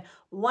again,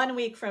 1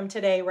 week from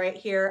today right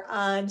here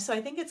on, so I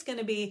think it's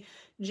gonna be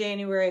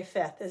January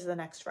 5th is the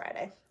next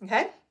Friday,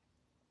 okay?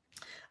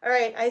 All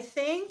right, I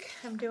think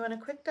I'm doing a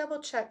quick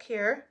double check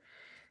here.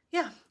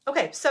 Yeah,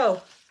 okay,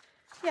 so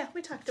yeah,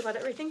 we talked about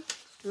everything.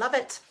 Love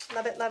it,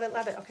 love it, love it,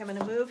 love it. Okay, I'm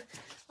gonna move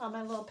all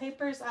my little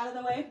papers out of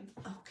the way.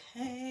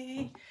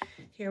 Okay,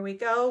 here we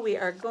go. We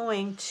are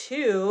going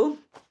to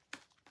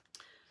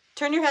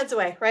turn your heads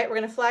away, right? We're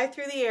gonna fly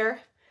through the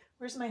air.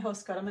 Where's my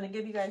host code? I'm gonna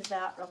give you guys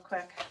that real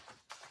quick.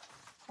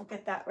 I'll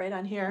get that right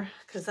on here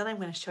because then I'm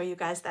going to show you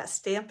guys that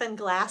Stampin'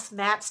 Glass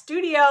Mat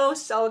Studio.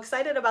 So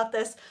excited about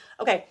this.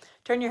 Okay,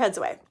 turn your heads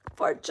away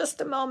for just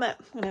a moment.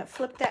 I'm going to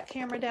flip that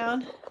camera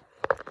down.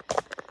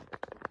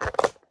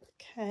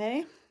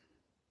 Okay.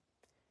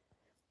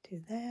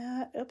 Do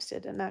that. Oops,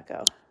 it did not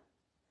go.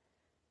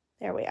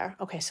 There we are.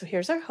 Okay, so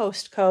here's our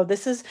host code.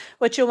 This is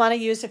what you'll want to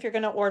use if you're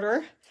going to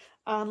order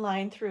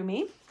online through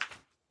me.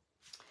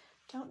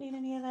 Don't need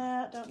any of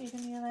that. Don't need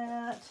any of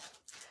that.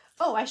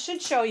 Oh, I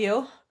should show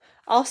you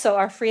also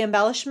our free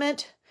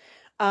embellishment,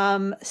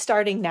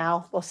 starting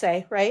now, we'll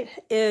say, right,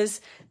 is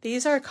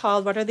these are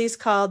called, what are these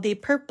called? The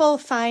Purple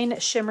Fine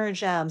Shimmer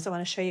Gems. I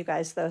want to show you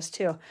guys those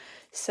too.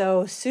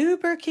 So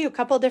super cute,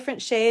 couple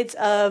different shades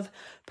of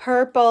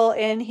purple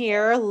in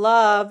here.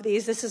 Love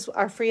these. This is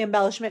our free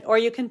embellishment, or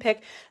you can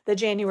pick the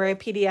January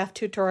PDF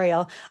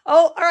tutorial.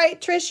 Oh, all right,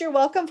 Trish, you're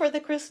welcome for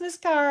the Christmas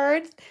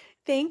card.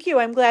 Thank you.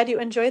 I'm glad you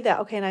enjoyed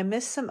that. Okay, and I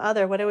missed some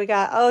other. What do we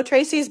got? Oh,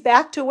 Tracy's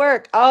back to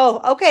work. Oh,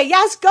 okay.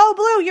 Yes, go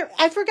blue.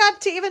 I forgot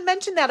to even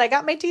mention that. I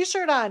got my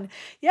t-shirt on.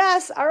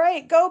 Yes. All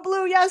right. Go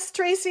blue. Yes,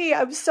 Tracy.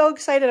 I'm so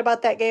excited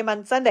about that game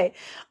on Sunday.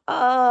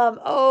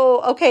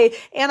 Oh, okay.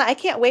 Anna, I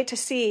can't wait to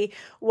see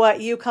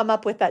what you come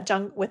up with that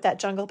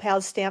Jungle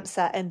Pals stamp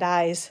set and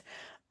dies.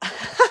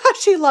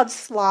 She loves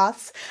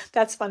sloths.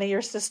 That's funny.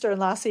 Your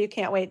sister-in-law, so you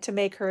can't wait to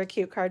make her a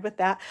cute card with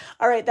that.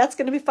 All right. That's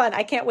going to be fun.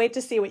 I can't wait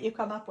to see what you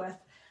come up with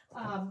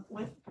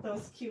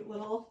those cute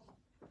little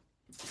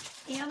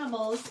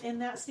animals in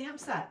that stamp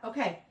set.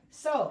 Okay,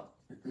 so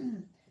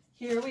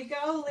here we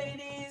go,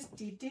 ladies.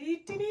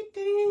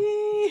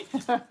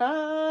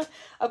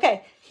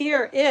 Okay,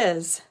 here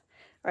is,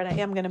 all right, I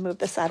am going to move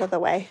this out of the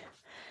way.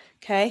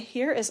 Okay,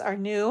 here is our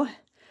new,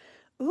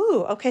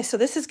 ooh, okay, so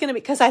this is going to be,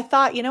 because I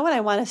thought, you know what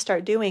I want to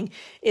start doing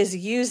is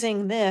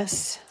using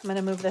this. I'm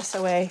going to move this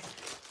away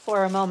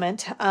for a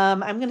moment.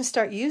 I'm going to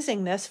start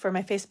using this for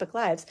my Facebook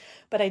Lives,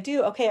 but I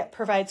do, okay, it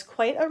provides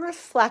quite a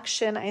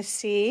reflection, I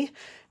see,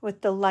 with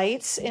the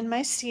lights in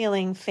my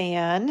ceiling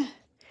fan.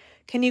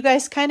 Can you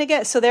guys kind of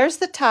get, so there's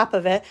the top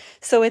of it.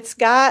 So it's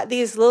got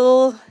these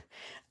little,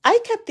 I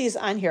kept these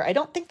on here. I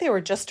don't think they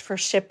were just for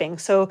shipping.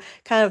 So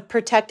kind of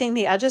protecting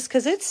the edges,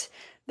 because it's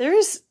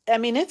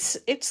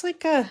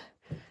like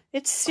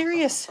it's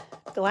serious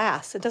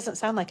glass. It doesn't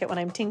sound like it when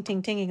I'm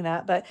ting-ting-tinging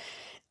that, but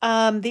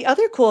the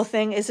other cool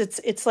thing is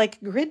it's like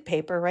grid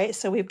paper, right?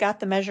 So we've got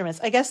the measurements.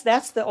 I guess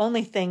that's the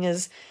only thing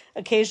is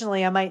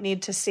occasionally I might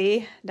need to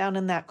see down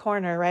in that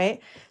corner,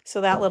 right? So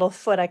that little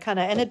foot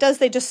and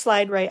they just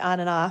slide right on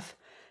and off.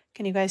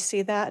 Can you guys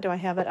see that? Do I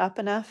have it up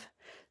enough?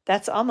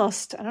 That's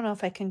almost, I don't know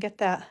if I can get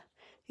that.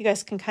 You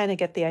guys can kind of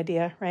get the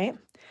idea, right?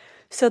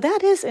 So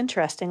that is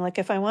interesting. Like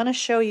if I want to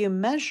show you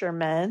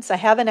measurements, I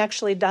haven't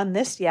actually done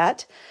this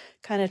yet,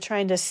 kind of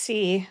trying to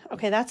see,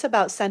 okay, that's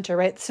about center,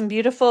 right? Some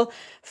beautiful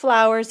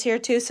flowers here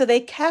too. So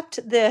they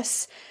kept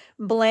this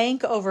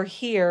blank over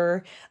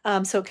here,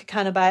 so it could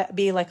kind of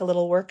be like a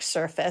little work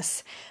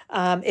surface.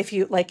 If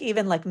you like,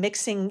 even like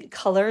mixing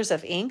colors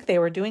of ink, they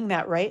were doing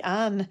that right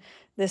on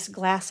this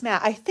glass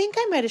mat. I think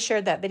I might have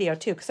shared that video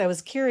too, because I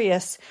was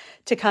curious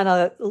to kind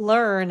of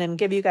learn and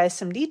give you guys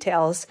some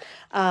details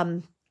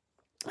on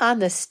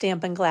this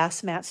Stampin'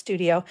 Glass Mat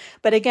Studio.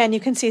 But again, you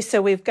can see,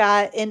 so we've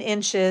got in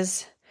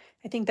inches,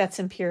 I think that's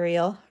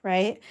imperial,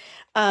 right?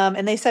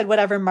 And they said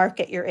whatever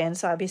market you're in.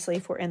 So obviously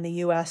if we're in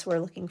the US, we're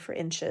looking for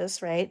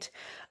inches, right?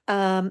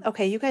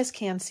 Okay, you guys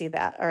can see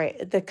that. All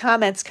right, the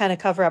comments kind of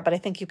cover up, but I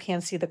think you can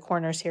see the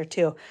corners here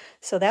too.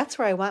 So that's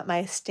where I want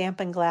my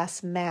Stampin'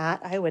 Glass mat,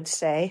 I would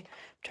say.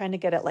 I'm trying to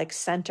get it like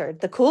centered.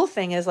 The cool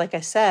thing is, like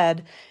I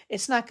said,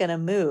 it's not going to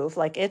move.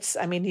 Like it's,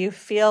 I mean, you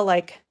feel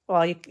like,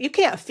 well, you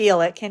can't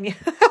feel it, can you?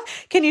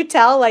 Can you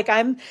tell? Like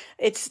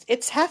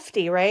it's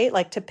hefty, right?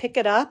 Like to pick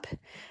it up.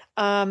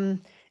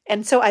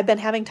 And so I've been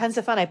having tons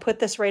of fun. I put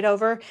this right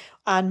over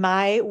on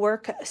my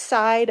work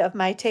side of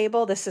my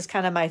table. This is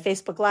kind of my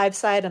Facebook Live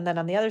side. And then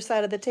on the other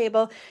side of the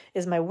table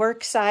is my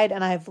work side.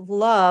 And I've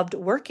loved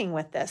working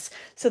with this.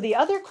 So the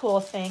other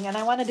cool thing, and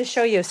I wanted to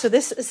show you, so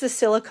this is the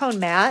silicone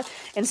mat.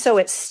 And so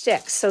it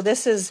sticks. So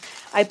this is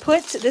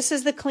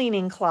the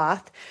cleaning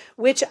cloth,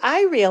 which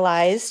I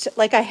realized,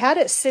 like I had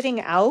it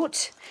sitting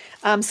out.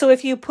 So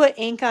if you put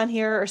ink on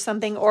here or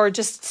something, or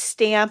just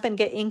stamp and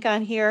get ink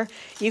on here,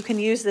 you can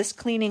use this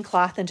cleaning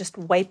cloth and just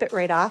wipe it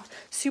right off.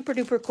 Super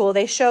duper cool.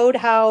 They showed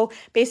how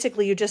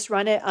basically you just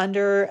run it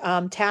under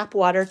tap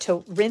water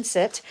to rinse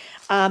it.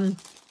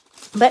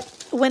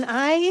 But when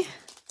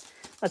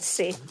let's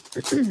see,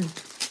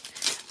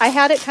 I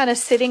had it kind of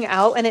sitting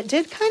out and it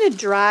did kind of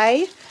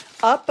dry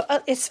up.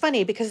 It's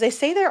funny because they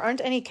say there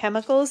aren't any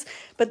chemicals,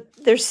 but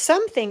there's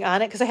something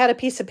on it, because I had a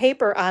piece of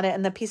paper on it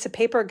and the piece of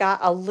paper got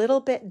a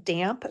little bit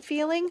damp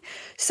feeling.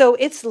 So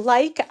it's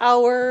like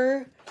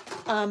our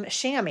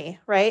chamois,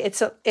 right?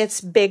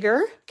 It's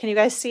bigger. Can you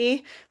guys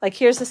see? Like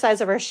here's the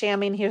size of our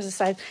chamois and here's the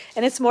size,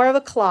 and it's more of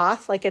a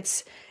cloth. Like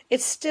it's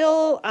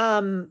still,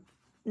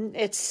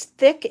 it's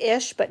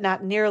thick-ish, but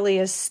not nearly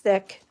as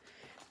thick.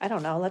 I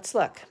don't know. Let's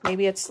look.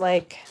 Maybe it's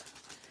like,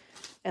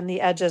 and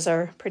the edges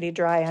are pretty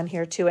dry on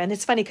here too. And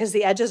it's funny because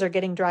the edges are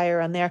getting drier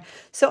on there.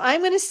 So I'm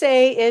going to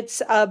say it's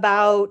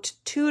about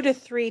 2 to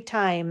 3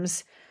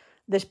 times,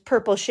 this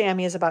purple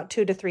chamois is about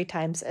 2 to 3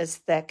 times as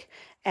thick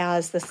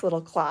as this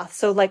little cloth.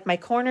 So like my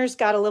corners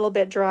got a little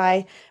bit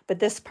dry, but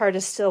this part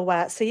is still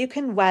wet. So you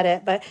can wet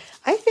it, but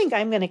I think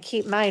I'm going to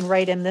keep mine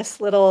right in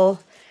this little,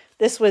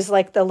 this was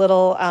like the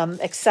little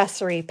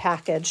accessory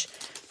package.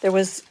 There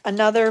was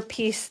another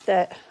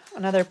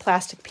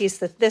plastic piece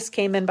that this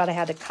came in, but I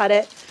had to cut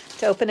it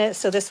to open it.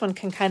 So this one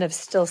can kind of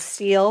still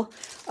seal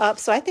up.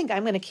 So I think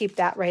I'm going to keep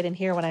that right in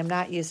here when I'm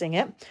not using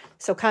it.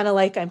 So kind of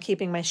like I'm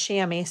keeping my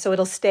chamois, so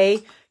it'll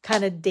stay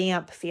kind of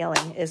damp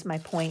feeling is my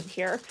point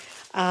here.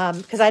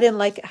 Because I didn't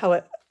like how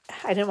I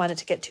didn't want it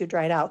to get too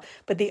dried out.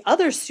 But the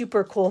other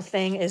super cool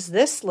thing is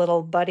this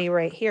little buddy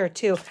right here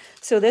too.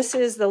 So this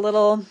is the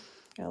little,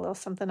 got a little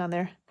something on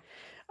there.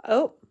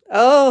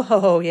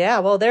 Oh yeah.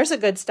 Well, there's a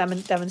good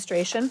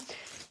demonstration.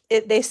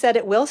 They said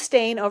it will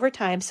stain over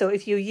time. So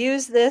if you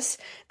use this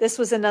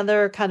was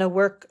another kind of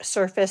work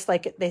surface.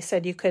 Like they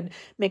said, you could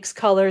mix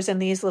colors in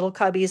these little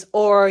cubbies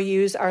or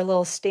use our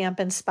little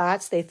Stampin'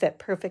 spots. They fit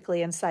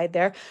perfectly inside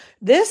there.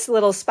 This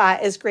little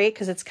spot is great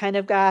because it's kind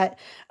of got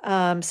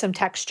some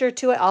texture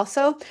to it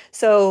also.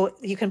 So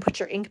you can put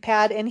your ink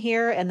pad in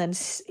here and then,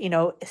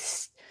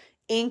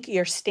 ink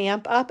your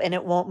stamp up and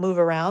it won't move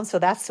around. So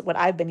that's what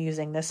I've been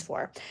using this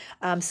for.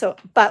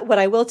 But what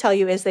I will tell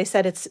you is they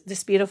said it's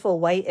this beautiful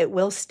white. It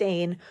will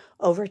stain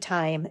over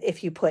time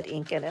if you put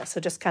ink in it. So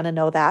just kind of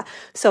know that.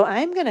 So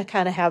I'm going to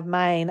kind of have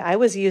mine. I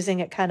was using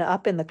it kind of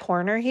up in the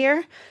corner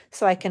here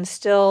so I can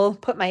still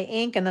put my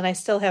ink and then I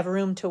still have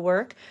room to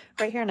work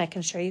right here and I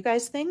can show you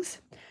guys things.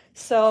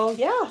 So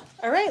yeah.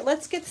 All right,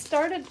 let's get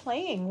started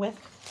playing with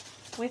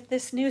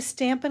this new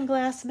Stampin'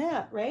 Glass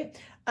mat, right?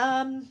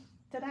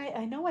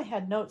 I know I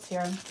had notes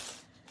here.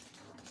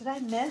 Did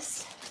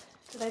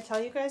I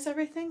tell you guys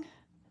everything?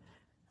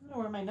 I don't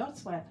know where my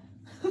notes went.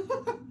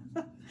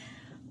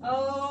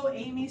 Oh,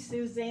 Amy,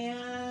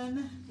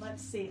 Suzanne.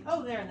 Let's see.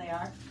 Oh, there they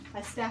are.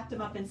 I stacked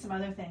them up in some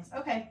other things.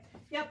 Okay.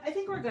 Yep, I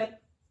think we're good.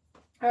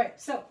 All right,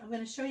 so I'm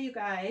going to show you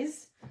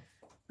guys.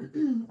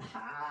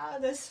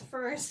 This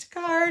first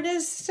card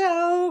is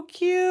so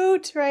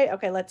cute, right?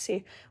 Okay, let's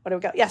see. What do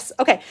we got? Yes.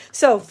 Okay,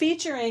 so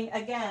featuring,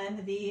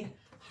 again, the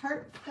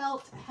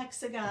Heartfelt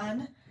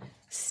Hexagon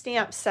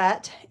stamp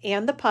set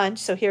and the punch.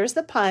 So here's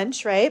the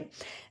punch, right?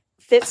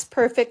 Fits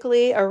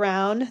perfectly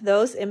around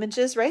those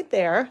images right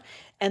there.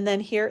 And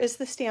then here is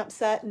the stamp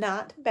set,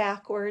 not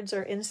backwards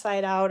or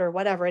inside out or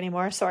whatever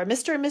anymore. So our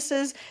Mr. and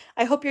Mrs.,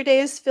 I hope your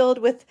day is filled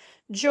with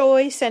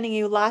joy, sending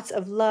you lots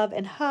of love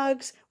and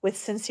hugs with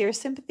sincere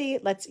sympathy.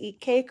 Let's eat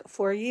cake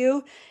for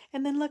you.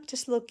 And then look,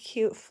 just a little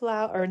cute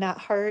flower, or not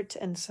heart,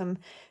 and some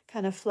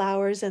kind of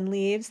flowers and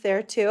leaves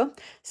there too.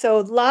 So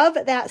love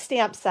that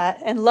stamp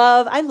set, and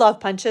I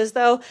love punches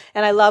though.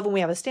 And I love when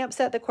we have a stamp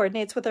set that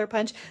coordinates with our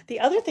punch.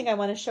 The other thing I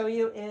want to show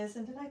you is,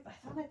 and I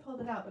thought I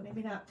pulled it out, but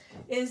maybe not,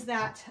 is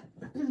that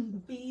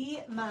Be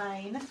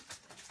Mine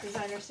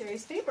Designer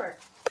Series paper.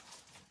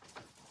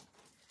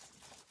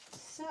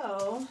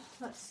 So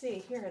let's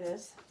see, here it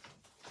is.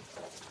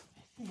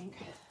 I think.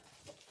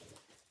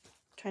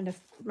 Trying to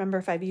remember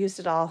if I've used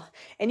it all.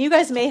 And you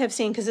guys may have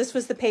seen, because this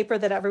was the paper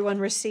that everyone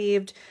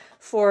received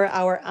for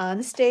our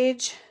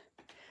onstage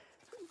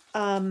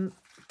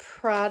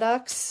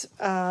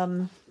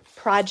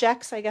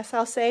projects, I guess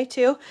I'll say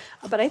too.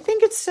 But I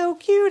think it's so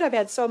cute. I've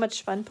had so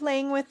much fun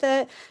playing with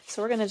it.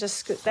 So we're going to just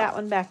scoot that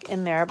one back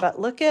in there.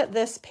 But look at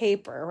this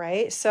paper,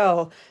 right?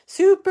 So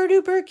super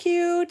duper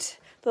cute.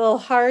 The little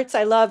hearts,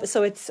 I love.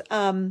 So it's,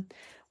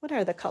 what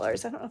are the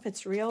colors? I don't know if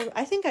it's real.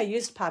 I think I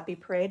used Poppy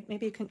Parade.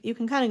 Maybe you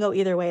can kind of go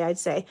either way, I'd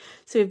say.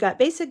 So we've got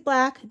Basic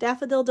Black,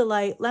 Daffodil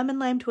Delight, Lemon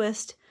Lime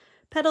Twist,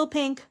 Petal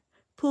Pink,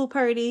 Pool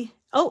Party.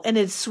 Oh, and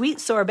it's Sweet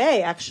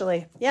Sorbet,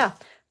 actually. Yeah.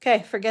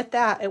 Okay, forget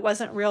that. It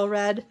wasn't Real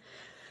Red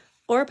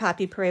or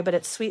Poppy Parade, but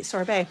it's Sweet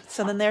Sorbet.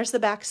 So then there's the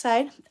back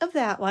side of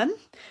that one.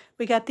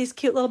 We got these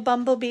cute little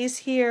bumblebees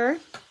here.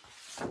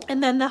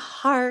 And then the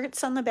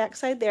hearts on the back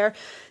side there.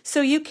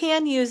 So you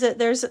can use it.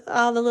 There's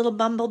all the little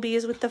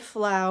bumblebees with the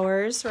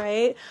flowers,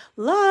 right?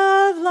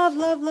 Love, love,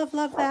 love, love,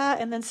 love that.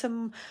 And then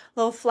some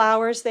little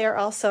flowers there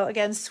also.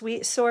 Again,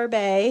 Sweet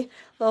Sorbet.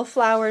 Little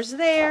flowers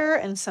there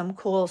and some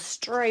cool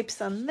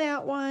stripes on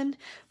that one.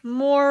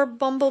 More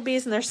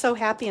bumblebees, and they're so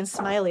happy and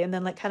smiley. And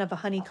then like kind of a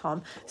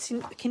honeycomb. So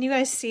can you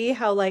guys see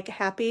how like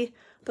happy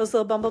those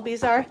little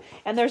bumblebees are?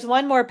 And there's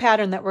one more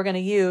pattern that we're going to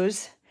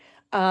use.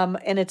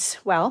 And it's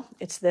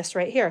this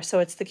right here. So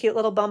it's the cute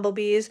little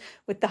bumblebees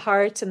with the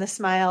hearts and the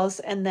smiles.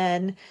 And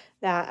then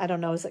that, I don't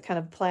know, is it kind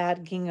of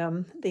plaid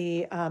gingham?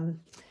 The,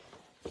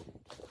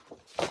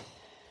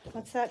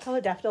 what's that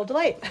color? Daffodil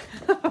Delight.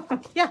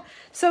 Yeah.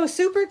 So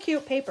super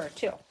cute paper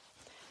too.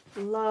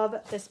 Love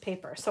this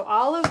paper. So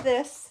all of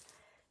this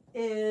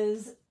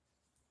is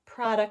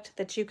product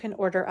that you can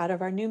order out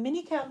of our new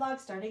mini catalog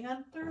starting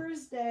on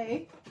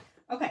Thursday.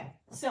 Okay.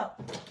 So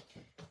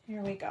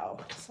here we go.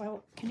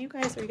 So are you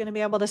going to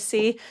be able to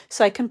see?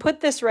 So I can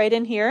put this right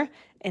in here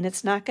and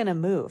it's not going to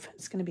move.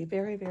 It's going to be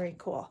very, very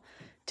cool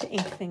to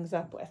ink things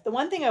up with. The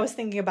one thing I was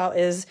thinking about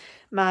is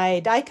my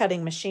die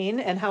cutting machine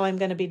and how I'm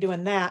going to be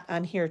doing that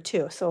on here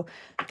too. So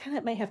I kind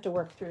of might have to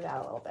work through that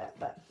a little bit,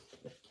 but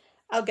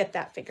I'll get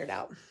that figured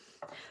out.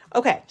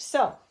 Okay.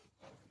 So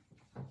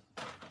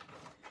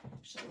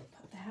should we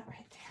put that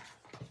right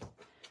there?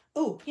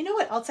 Oh, you know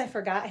what else I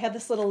forgot? I had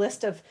this little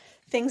list of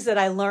things that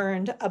I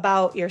learned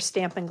about your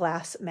Stampin'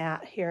 Glass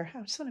mat here.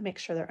 I just want to make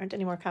sure there aren't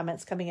any more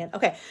comments coming in.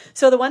 Okay,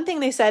 so the one thing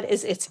they said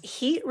is it's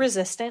heat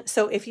resistant.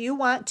 So if you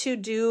want to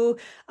do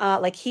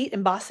like heat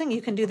embossing, you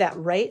can do that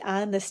right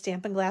on the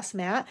Stampin' Glass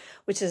mat,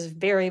 which is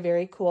very,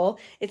 very cool.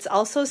 It's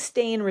also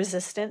stain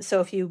resistant. So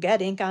if you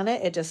get ink on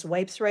it, it just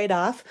wipes right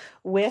off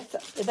with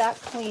that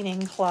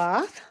cleaning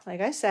cloth.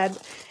 Like I said,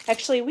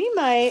 actually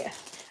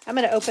I'm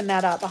going to open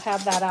that up. I'll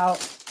have that out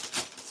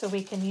so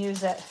we can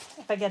use it.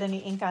 If I get any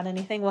ink on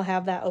anything, we'll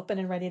have that open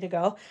and ready to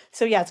go.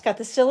 So yeah, it's got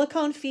the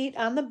silicone feet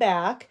on the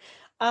back.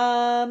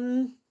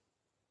 Ooh,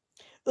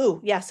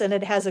 yes, and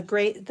it has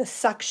the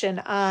suction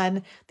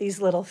on these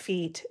little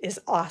feet is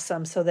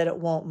awesome so that it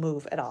won't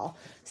move at all.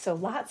 So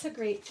lots of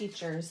great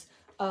features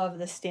of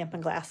the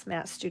Stampin' Glass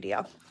Mat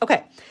Studio.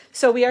 Okay,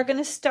 so we are going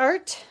to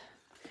start.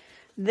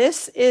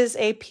 This is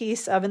a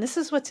piece of, and this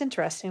is what's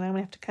interesting. I'm going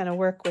to have to kind of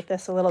work with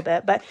this a little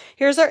bit, but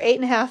here's our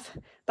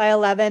 8.5 by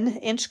 11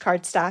 inch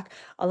cardstock.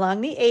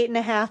 Along the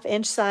 8.5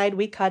 inch side,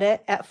 we cut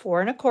it at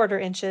 4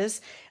 1/4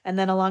 inches. And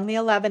then along the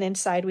 11 inch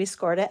side, we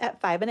scored it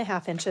at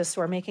 5.5 inches.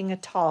 So we're making a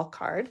tall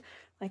card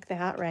like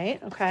that,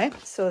 right? Okay.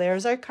 So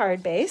there's our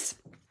card base.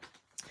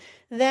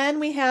 Then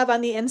we have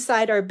on the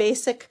inside our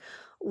basic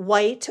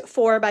white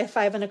 4 by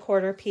 5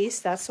 1/4 piece.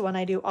 That's the one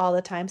I do all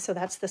the time. So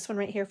that's this one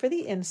right here for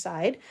the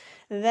inside.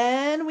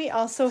 Then we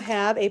also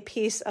have a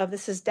piece of,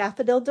 this is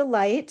Daffodil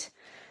Delight.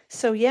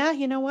 So yeah,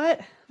 you know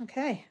what?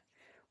 Okay.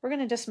 We're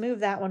going to just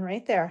move that one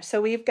right there. So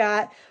we've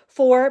got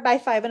 4 by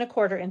 5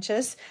 1/4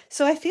 inches.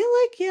 So I feel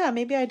like, yeah,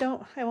 maybe I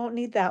won't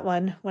need that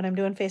one when I'm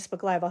doing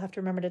Facebook Live. I'll have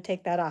to remember to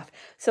take that off.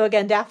 So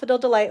again, Daffodil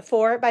Delight,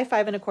 4 by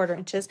 5 1/4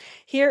 inches.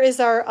 Here is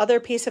our other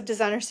piece of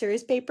Designer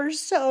Series paper.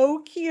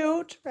 So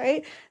cute,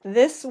 right?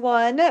 This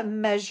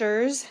one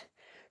measures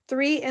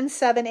 3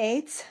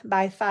 7/8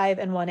 by 5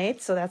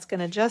 1/8. So that's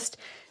going to just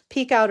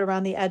peek out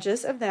around the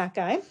edges of that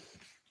guy.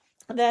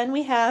 Then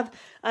we have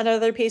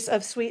another piece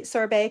of Sweet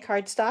Sorbet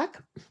cardstock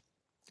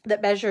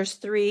that measures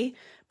 3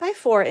 by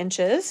 4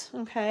 inches.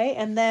 Okay,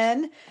 and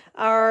then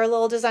our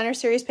little Designer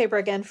Series paper,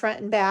 again,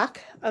 front and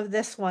back of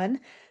this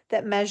one.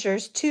 that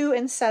measures 2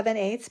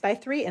 7/8 by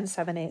 3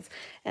 7/8.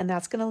 And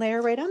that's going to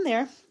layer right on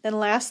there. Then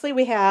lastly,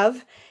 we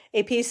have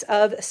a piece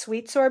of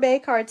sweet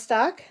sorbet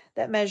cardstock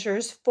that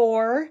measures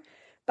 4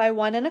 by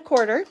 1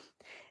 1/4.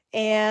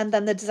 And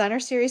then the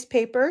designer series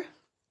paper.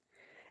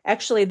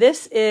 Actually,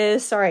 this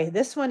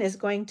one is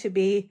going to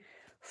be,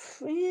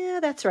 yeah,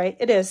 that's right.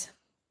 It is.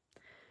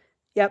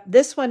 Yep.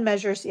 This one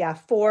measures, yeah,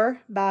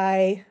 4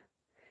 by,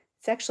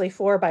 it's actually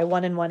 4 by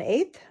 1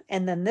 1/8.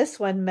 And then this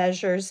one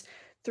measures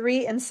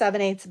 3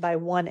 7/8 by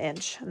 1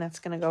 inch. And that's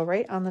going to go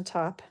right on the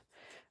top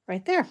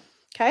right there.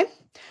 Okay.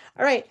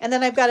 All right. And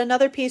then I've got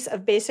another piece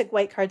of basic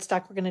white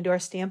cardstock. We're going to do our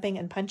stamping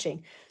and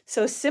punching.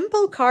 So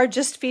simple card,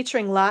 just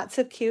featuring lots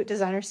of cute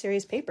designer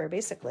series paper,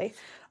 basically.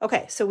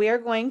 Okay. So we are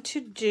going to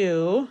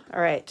do,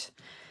 all right.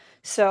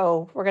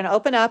 So we're going to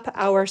open up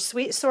our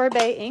sweet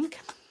sorbet ink.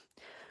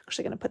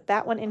 Actually going to put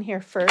that one in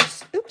here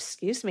first. Oops,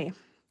 excuse me.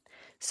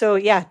 So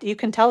yeah, you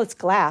can tell it's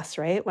glass,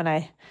 right? When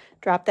I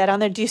drop that on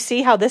there. Do you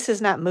see how this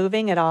is not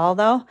moving at all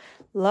though?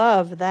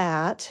 Love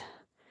that.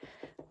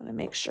 I want to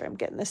make sure I'm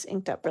getting this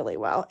inked up really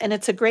well. And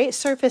it's a great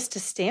surface to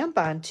stamp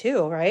on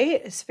too,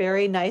 right? It's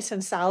very nice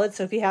and solid.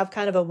 So if you have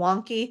kind of a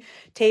wonky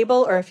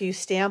table, or if you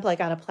stamp like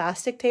on a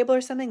plastic table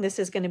or something, this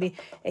is going to be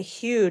a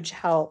huge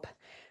help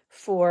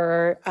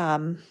for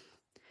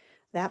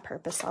that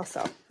purpose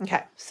also.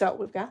 Okay, so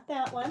we've got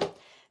that one.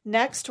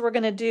 Next, we're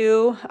going to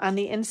do on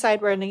the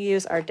inside, we're going to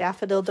use our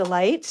Daffodil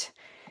Delight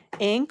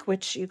ink,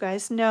 which you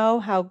guys know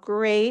how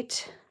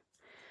great.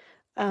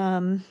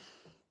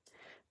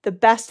 The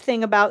best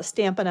thing about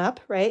Stampin' Up,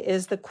 right,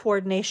 is the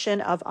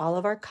coordination of all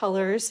of our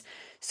colors.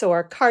 So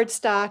our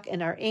cardstock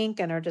and our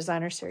ink and our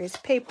designer series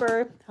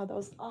paper, how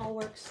those all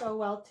work so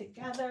well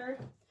together.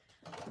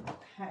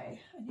 Okay,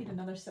 I need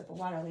another sip of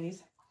water,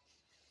 ladies.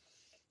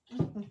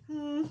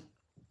 And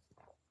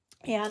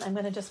I'm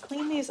going to just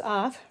clean these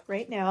off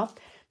right now.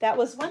 That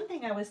was one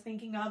thing I was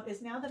thinking of,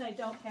 is now that I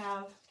don't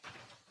have,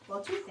 well,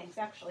 two things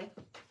actually.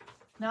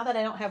 Now that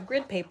I don't have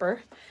grid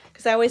paper,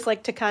 because I always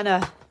like to kind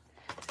of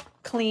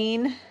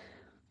clean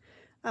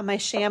on my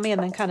chamois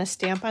and then kind of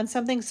stamp on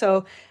something.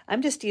 So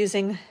I'm just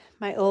using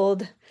my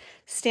old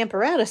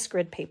Stamparatus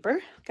grid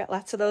paper. Got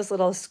lots of those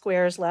little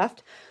squares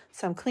left.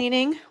 So I'm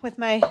cleaning with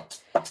my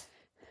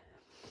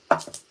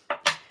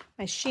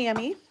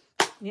chamois.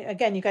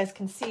 Again, you guys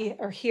can see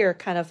or hear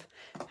kind of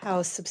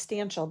how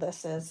substantial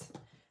this is,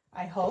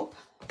 I hope,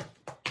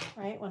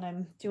 right, when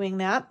I'm doing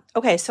that.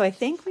 Okay, so I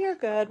think we are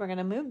good. We're going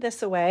to move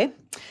this away.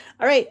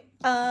 All right,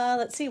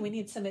 let's see. We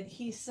need some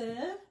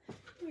adhesive.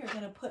 We are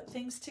going to put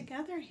things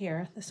together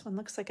here. This one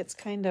looks like it's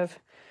kind of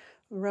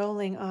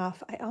rolling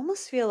off. I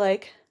almost feel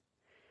like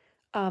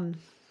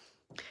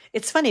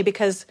it's funny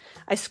because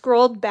I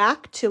scrolled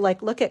back to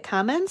like look at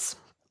comments,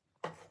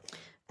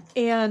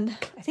 and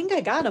I think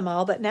I got them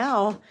all, but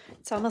now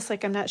it's almost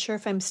like I'm not sure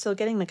if I'm still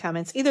getting the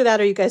comments. Either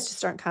that or you guys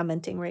just aren't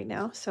commenting right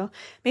now. So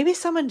maybe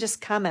someone just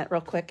comment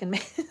real quick and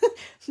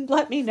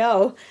let me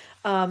know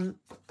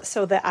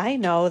so that I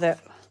know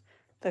that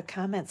the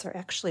comments are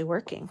actually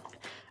working.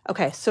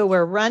 Okay, so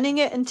we're running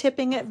it and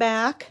tipping it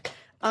back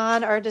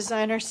on our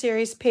designer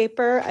series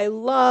paper. I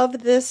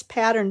love this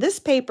pattern. This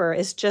paper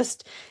is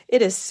just,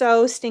 it is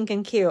so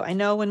stinking cute. I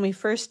know when we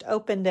first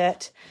opened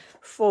it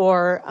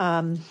for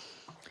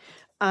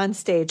on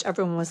stage,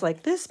 everyone was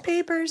like, this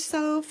paper is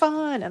so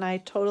fun. And I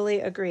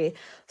totally agree.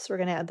 So we're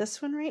going to add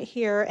this one right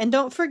here. And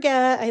don't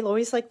forget, I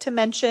always like to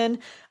mention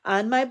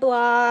on my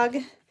blog,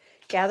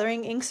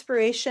 Gathering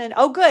Inspiration.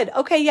 Oh, good.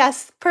 Okay.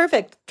 Yes.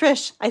 Perfect.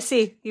 Trish, I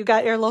see you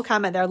got your little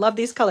comment there. I love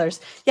these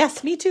colors.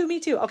 Yes. Me too. Me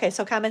too. Okay.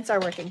 So comments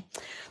are working.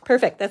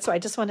 Perfect. That's why I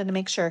just wanted to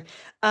make sure.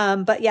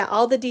 But yeah,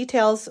 all the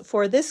details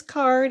for this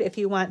card, if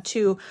you want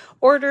to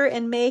order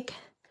and make,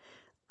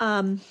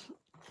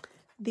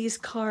 these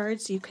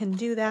cards, you can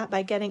do that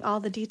by getting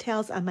all the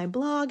details on my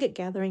blog at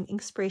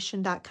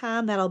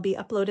gatheringinspiration.com. That'll be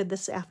uploaded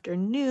this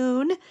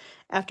afternoon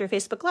after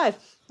Facebook Live.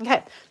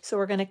 Okay, so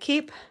we're going to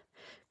keep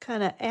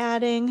kind of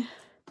adding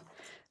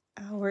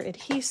our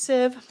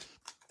adhesive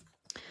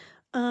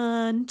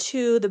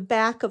onto the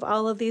back of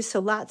all of these.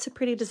 So lots of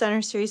pretty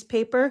designer series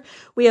paper.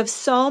 We have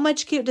so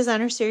much cute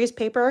designer series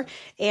paper,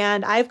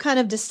 and I've kind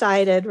of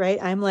decided,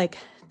 right, I'm like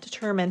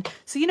determined.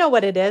 So you know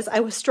what it is. I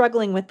was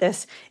struggling with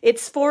this.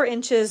 It's 4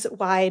 inches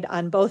wide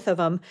on both of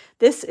them.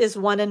 This is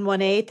 1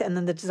 1/8, and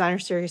then the designer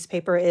series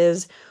paper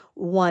is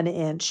 1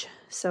 inch.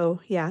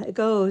 So yeah, it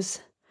goes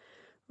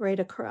right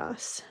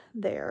across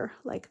there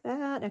like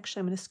that. Actually,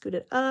 I'm going to scoot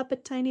it up a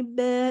tiny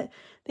bit. I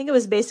think it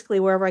was basically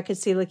wherever I could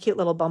see the cute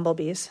little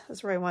bumblebees.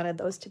 That's where I wanted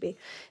those to be.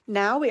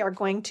 Now we are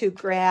going to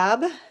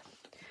grab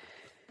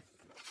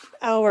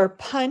our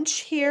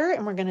punch here,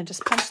 and we're going to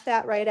just punch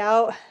that right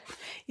out.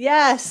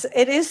 Yes,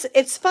 it is.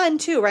 It's fun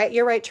too, right?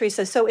 You're right,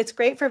 Teresa. So it's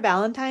great for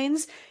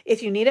Valentine's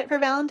if you need it for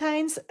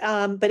Valentine's,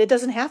 but it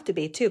doesn't have to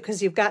be too,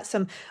 because you've got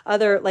some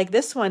other, like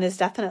this one is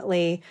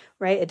definitely,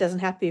 right? It doesn't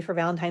have to be for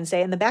Valentine's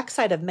Day. And the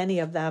backside of many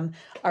of them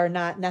are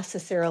not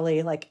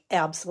necessarily like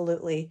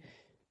absolutely,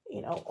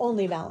 you know,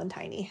 only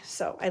Valentine-y.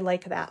 So I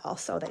like that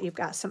also, that you've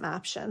got some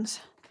options.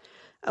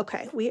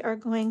 Okay, we are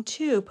going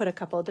to put a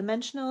couple of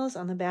dimensionals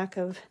on the back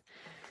of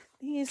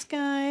these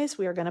guys.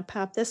 We are going to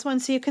pop this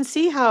one so you can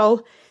see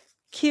how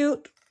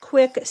cute,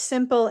 quick,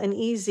 simple, and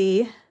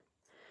easy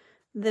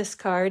this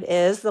card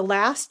is. The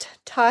last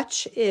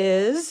touch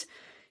is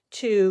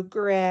to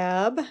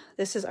grab,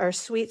 this is our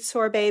Sweet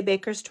Sorbet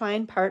Baker's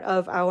Twine, part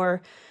of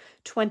our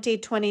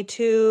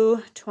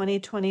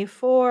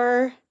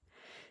 2022-2024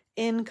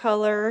 in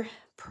color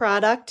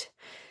product.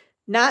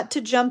 Not to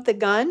jump the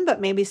gun,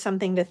 but maybe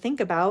something to think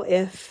about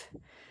if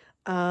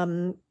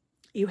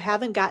you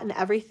haven't gotten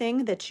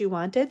everything that you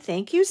wanted.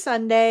 Thank you,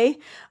 Sunday.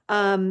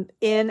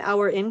 In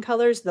our in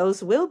colors,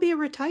 those will be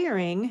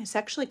retiring. It's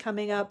actually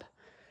coming up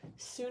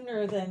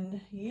sooner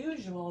than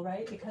usual,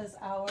 right? Because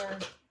our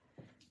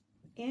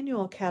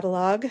annual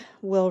catalog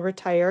will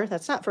retire.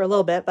 That's not for a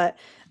little bit, but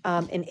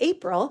in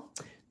April.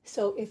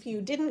 So if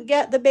you didn't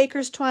get the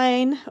Baker's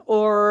Twine,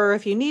 or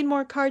if you need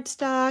more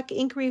cardstock,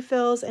 ink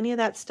refills, any of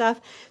that stuff,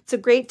 it's a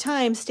great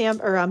time,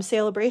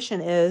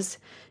 Celebration is,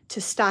 to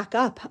stock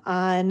up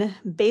on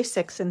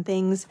basics and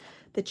things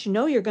that you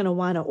know you're going to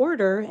want to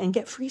order and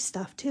get free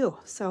stuff too.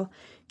 So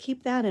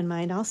keep that in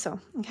mind also.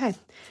 Okay,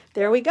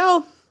 there we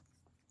go.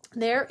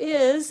 There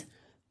is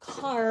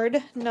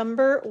card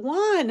number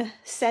 1,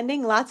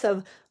 sending lots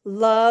of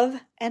love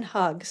and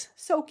hugs.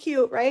 So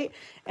cute, right?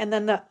 And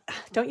then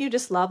don't you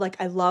just love, like,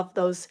 I love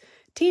those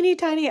teeny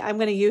tiny, I'm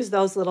going to use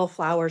those little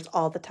flowers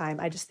all the time.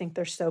 I just think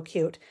they're so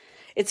cute.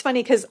 It's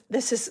funny because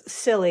this is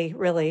silly,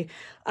 really.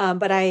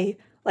 But I,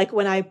 like,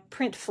 when I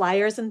print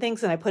flyers and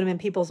things and I put them in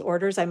people's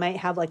orders, I might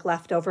have like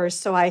leftovers.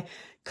 So I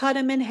cut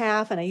them in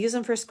half and I use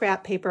them for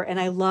scrap paper. And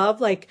I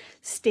love like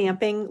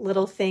stamping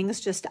little things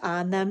just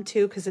on them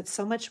too, because it's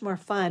so much more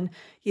fun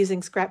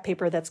using scrap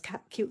paper that's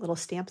got cute little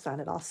stamps on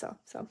it also.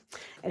 So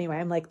anyway,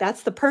 I'm like,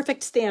 that's the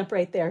perfect stamp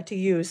right there to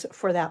use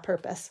for that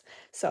purpose.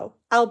 So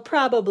I'll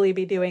probably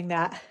be doing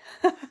that.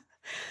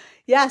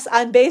 Yes,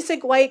 on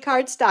basic white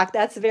cardstock.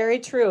 That's very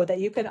true, that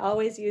you can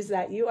always use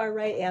that. You are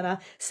right, Anna.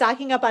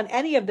 Stocking up on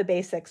any of the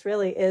basics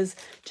really is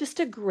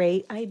just a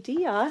great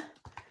idea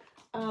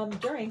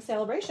during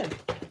celebration.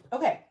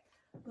 Okay,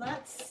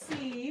 let's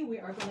see. We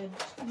are going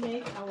to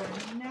make our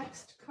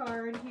next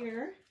card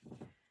here.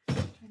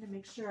 Trying to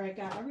make sure I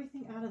got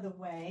everything out of the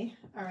way.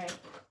 All right.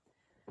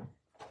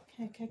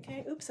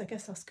 Okay. Oops, I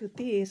guess I'll scoot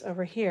these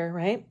over here,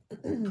 right?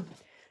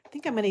 I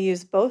think I'm going to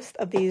use both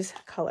of these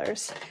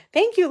colors.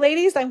 Thank you,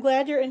 ladies. I'm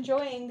glad you're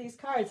enjoying these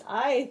cards.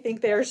 I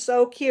think they're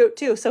so cute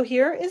too. So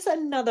here is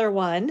another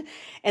one,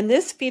 and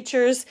this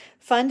features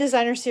Fun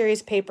Designer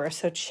Series paper.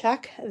 So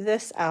check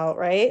this out,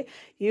 right?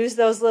 Use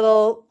those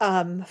little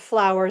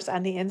flowers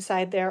on the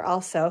inside there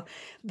also.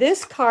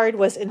 This card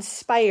was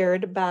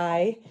inspired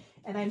by,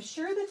 and I'm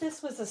sure that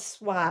this was a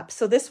swap.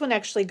 So this one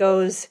actually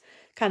goes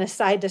kind of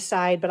side to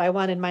side, but I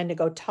wanted mine to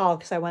go tall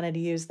because I wanted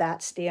to use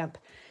that stamp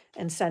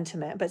and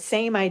sentiment, but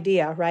same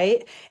idea,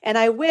 right? And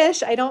I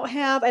wish, I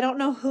don't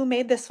know who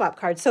made this swap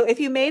card. So if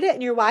you made it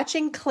and you're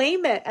watching,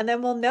 claim it, and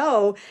then we'll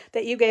know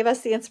that you gave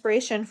us the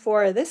inspiration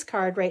for this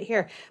card right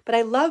here. But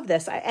I love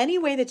this. Any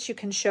way that you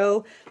can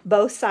show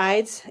both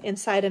sides,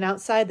 inside and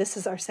outside. This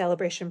is our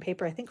celebration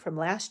paper, I think from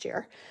last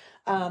year.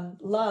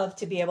 Love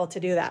to be able to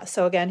do that.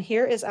 So again,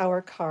 here is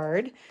our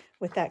card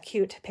with that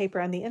cute paper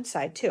on the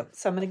inside too.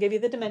 So I'm going to give you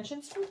the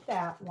dimensions for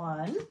that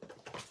one.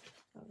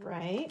 All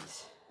right.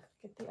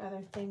 Get the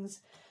other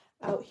things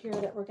out here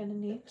that we're going to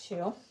need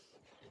too.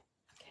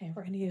 Okay,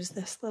 we're going to use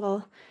this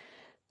little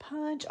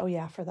punch. Oh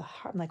yeah, for the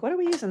heart. I'm like, what are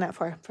we using that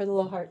for? For the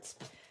little hearts.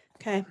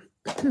 Okay,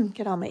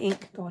 get all my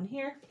ink going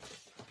here.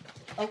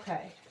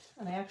 Okay,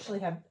 and I actually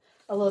have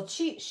a little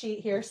cheat sheet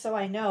here so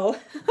I know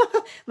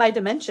my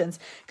dimensions,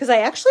 because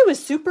I actually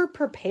was super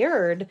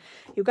prepared.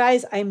 You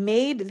guys, I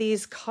made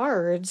these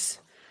cards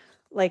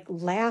like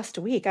last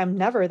week. I'm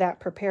never that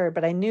prepared,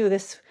 but I knew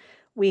this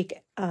week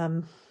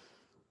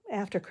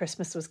after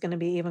Christmas was going to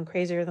be even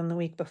crazier than the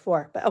week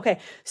before. But okay,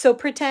 so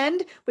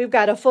pretend we've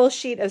got a full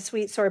sheet of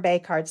Sweet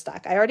Sorbet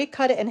cardstock. I already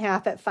cut it in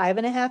half at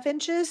 5.5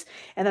 inches,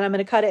 and then I'm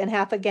going to cut it in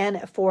half again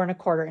at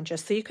 4.25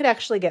 inches. So you could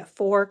actually get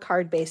 4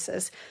 card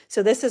bases.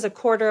 So this is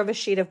 1/4 of a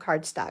sheet of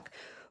cardstock.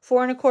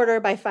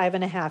 4.25 by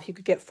 5.5. You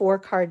could get 4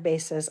 card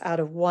bases out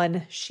of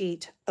 1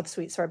 sheet of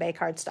Sweet Sorbet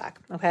cardstock.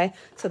 Okay,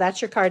 so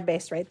that's your card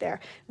base right there.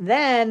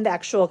 Then the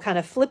actual kind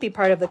of flippy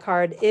part of the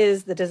card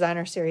is the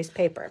Designer Series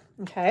paper.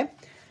 Okay.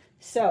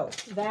 So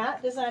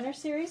that Designer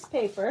Series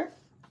paper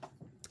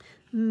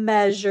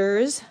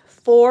measures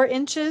 4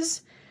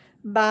 inches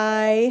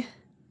by,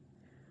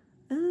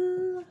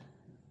 it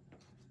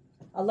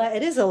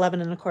is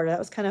 11.25. That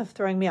was kind of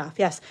throwing me off.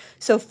 Yes.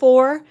 So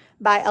 4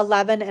 by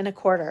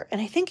 11.25.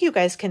 And I think you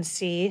guys can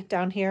see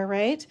down here,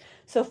 right?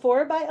 So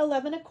 4 by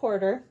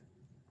 11.25.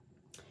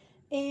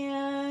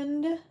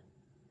 And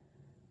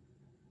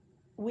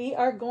we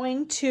are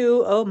going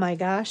to, oh my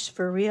gosh,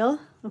 for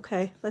real?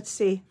 Okay, let's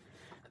see.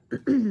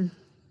 I'm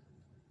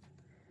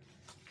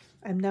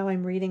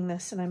reading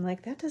this and I'm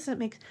like, that doesn't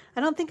make,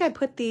 I don't think I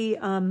put the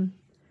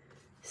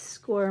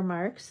score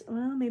marks.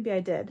 Well, maybe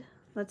I did.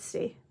 Let's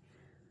see.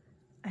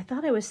 I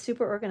thought I was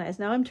super organized.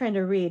 Now I'm trying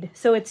to read.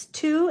 So it's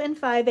 2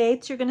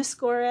 5/8 you're going to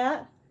score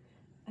at.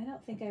 I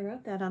don't think I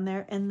wrote that on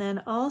there. And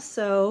then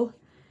also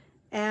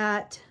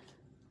at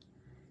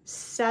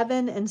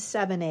 7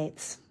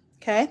 7/8.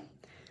 Okay.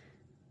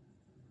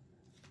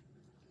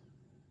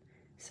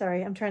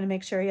 Sorry, I'm trying to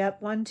make sure.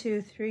 Yep. 1,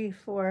 2, 3,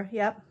 4.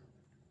 Yep.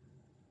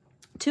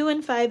 2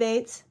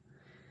 5/8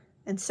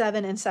 and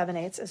 7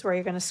 7/8 is where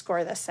you're going to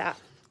score this at.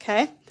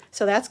 Okay.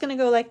 So that's going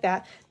to go like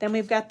that. Then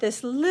we've got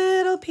this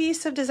little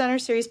piece of designer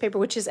series paper,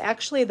 which is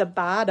actually the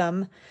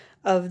bottom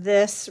of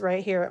this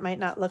right here. It might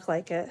not look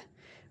like it,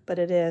 but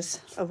it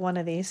is, of one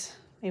of these.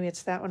 Maybe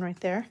it's that one right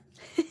there.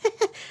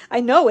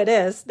 I know it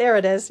is. There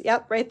it is.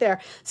 Yep, right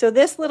there. So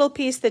this little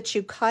piece that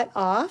you cut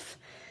off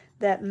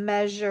that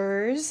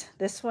measures,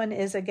 this one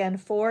is again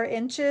 4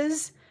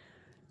 inches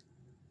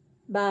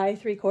by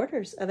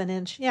 3/4 of an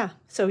inch. Yeah,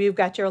 so you've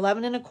got your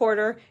 11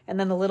 1/4 and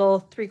then the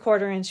little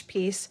 3/4 inch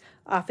piece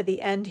off at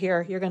the end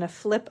here. You're going to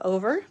flip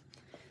over.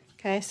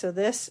 Okay, so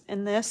this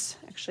and this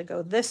actually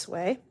go this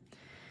way.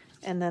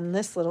 And then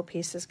this little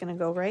piece is going to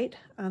go right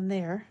on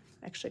there.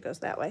 Actually goes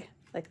that way,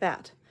 like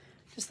that.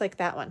 Just like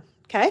that one.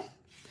 Okay?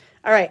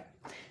 All right.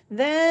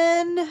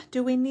 Then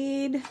do we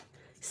need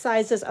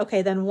sizes?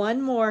 Okay, then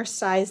one more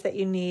size that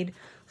you need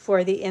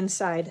for the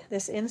inside.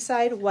 This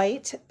inside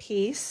white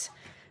piece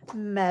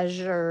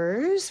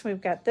measures,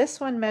 we've got this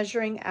one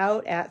measuring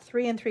out at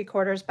 3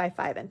 3/4 by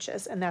 5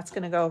 inches, and that's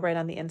going to go right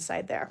on the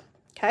inside there.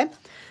 Okay,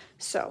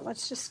 so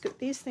let's just scoot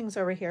these things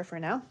over here for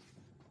now.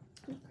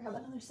 Grab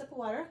another sip of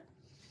water.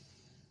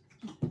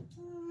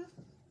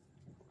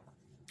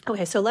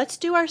 Okay, so let's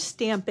do our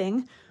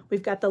stamping.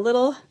 We've got the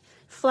little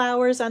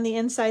flowers on the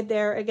inside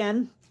there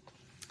again,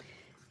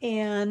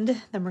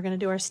 and then we're going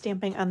to do our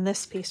stamping on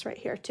this piece right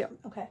here too.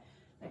 Okay,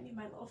 I need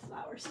my little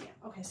flower stamp.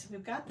 Okay, so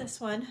we've got this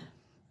one.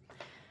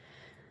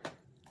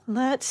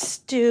 Let's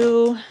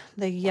do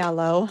the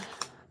yellow.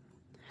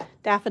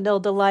 Daffodil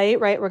Delight,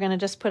 right? We're going to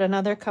just put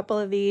another couple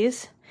of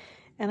these.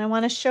 And I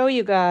want to show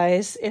you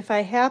guys, if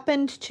I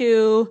happened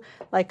to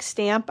like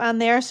stamp on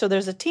there, so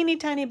there's a teeny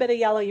tiny bit of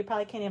yellow, you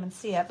probably can't even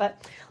see it,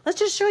 but let's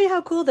just show you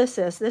how cool this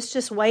is. This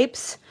just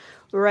wipes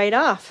right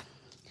off.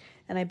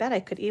 And I bet I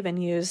could even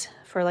use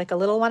for like a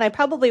little one. I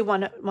probably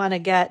want to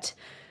get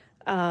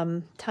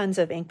tons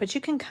of ink, but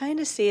you can kind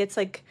of see it's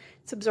like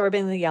it's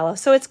absorbing the yellow.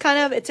 So it's kind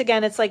of,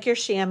 it's like your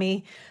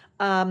chamois.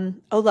 Oh,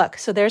 look,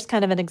 so there's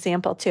kind of an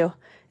example too.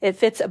 It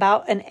fits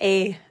about an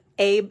A.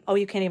 Oh,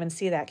 you can't even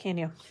see that, can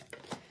you?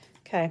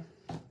 Okay,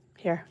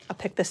 here, I'll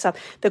pick this up.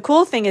 The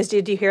cool thing is,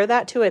 did you hear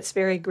that too? It's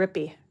very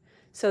grippy.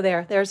 So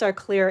there's our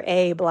clear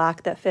A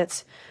block that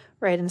fits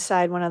right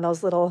inside one of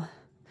those little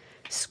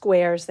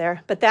squares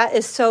there. But that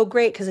is so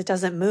great because it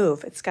doesn't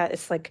move. It's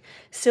like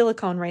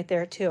silicone right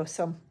there too.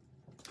 So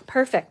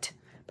perfect,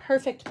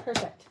 perfect,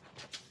 perfect.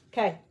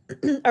 Okay,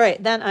 all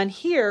right, then on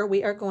here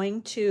we are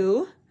going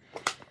to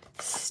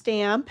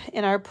stamp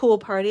in our pool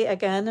party,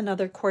 again,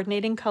 another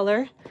coordinating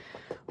color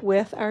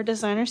with our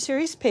designer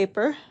series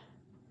paper.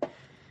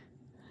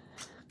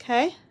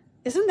 Okay,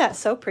 isn't that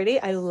so pretty?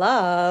 I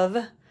love,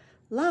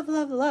 love,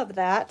 love, love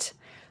that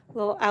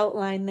little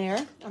outline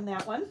there on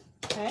that one.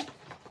 Okay,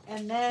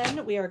 and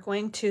then we are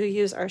going to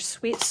use our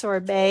Sweet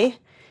Sorbet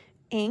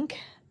ink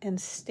and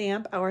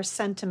stamp our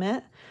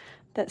sentiment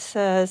that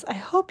says, I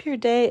hope your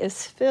day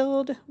is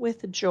filled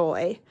with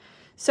joy.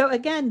 So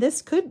again,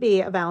 this could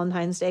be a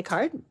Valentine's Day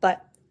card,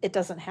 but it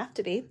doesn't have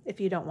to be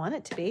if you don't want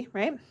it to be,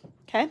 right?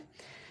 Okay,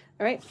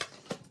 all right,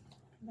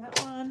 that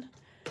one.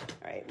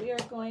 All right, we are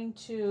going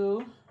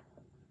to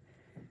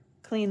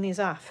clean these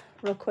off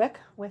real quick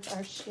with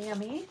our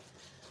chamois,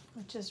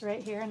 which is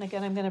right here. And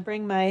again, I'm going to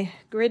bring my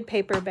grid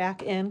paper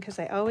back in because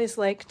I always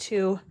like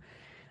to,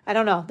 I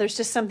don't know, there's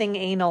just something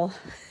anal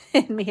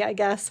in me, I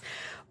guess.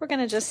 We're going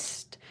to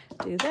just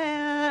do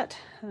that,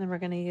 and then we're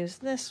going to use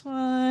this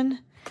one,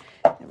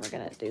 and we're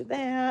going to do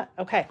that.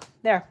 Okay,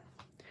 there.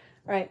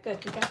 All right,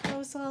 good. We got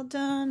those all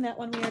done. That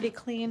one we already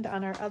cleaned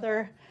on our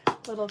other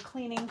little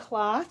cleaning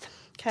cloth.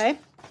 Okay.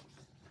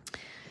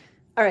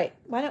 All right,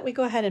 why don't we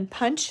go ahead and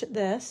punch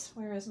this.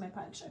 Where is my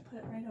punch? I put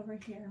it right over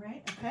here,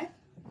 right? Okay.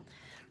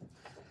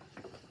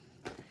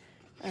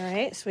 All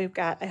right, so we've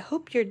got, I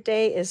hope your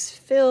day is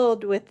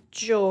filled with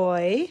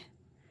joy.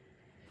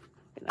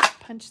 I'm gonna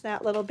punch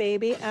that little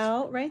baby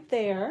out right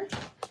there.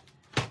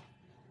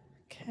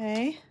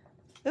 Okay.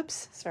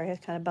 Oops, sorry, I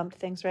kind of bumped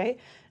things, right?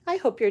 I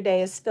hope your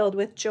day is filled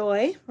with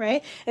joy,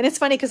 right? And it's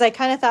funny because I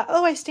kind of thought,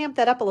 oh, I stamped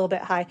that up a little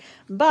bit high,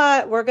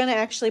 but we're going to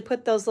actually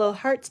put those little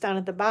hearts down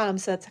at the bottom,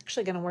 so it's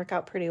actually going to work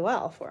out pretty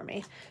well for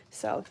me.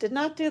 So did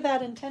not do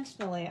that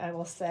intentionally, I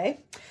will say.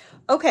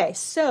 Okay,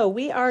 so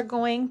we are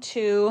going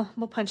to,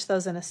 we'll punch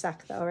those in a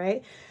sec though,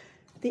 right?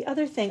 the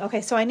other thing,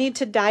 okay, so I need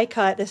to die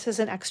cut. This is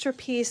an extra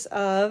piece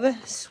of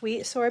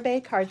sweet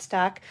sorbet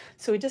cardstock.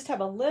 So we just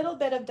have a little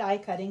bit of die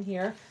cutting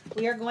here.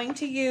 We are going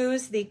to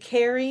use the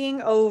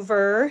Carrying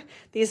Over.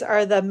 These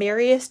are the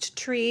Merriest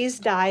Trees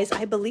dies.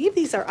 I believe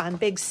these are on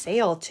big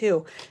sale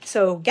too.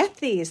 So get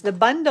these. The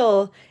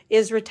bundle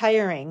is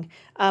retiring,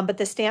 but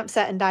the stamp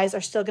set and dies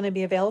are still going to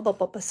be available,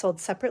 but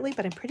sold separately.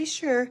 But I'm pretty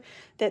sure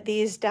that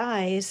these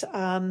dies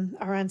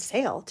are on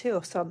sale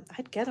too. So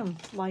I'd get them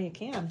while you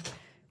can.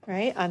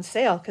 Right, on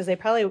sale, because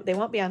they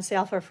won't be on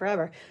sale for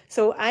forever.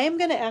 So I am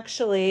going to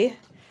actually,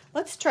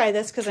 let's try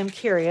this because I'm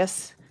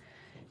curious.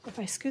 If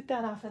I scoot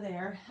that off of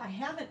there, I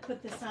haven't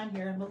put this on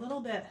here. I'm a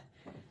little bit,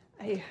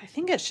 I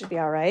think it should be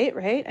all right,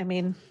 right? I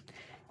mean,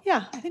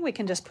 yeah, I think we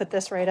can just put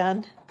this right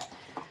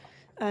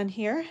on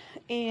here.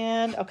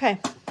 And okay,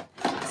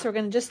 so we're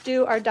going to just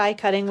do our die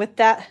cutting with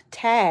that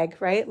tag,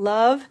 right?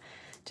 Love,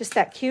 just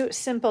that cute,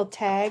 simple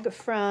tag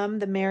from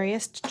the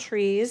Merriest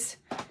Trees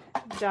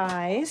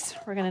dies.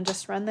 We're going to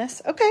just run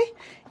this. Okay.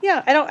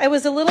 Yeah, I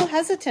was a little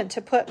hesitant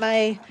to put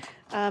my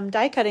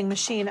die cutting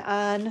machine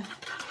on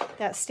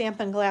that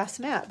Stampin' Glass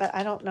mat, but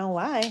I don't know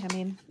why. I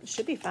mean, it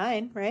should be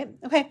fine, right?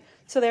 Okay.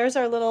 So there's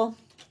our little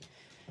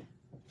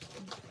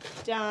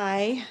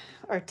die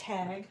or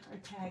tag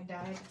die,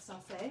 I guess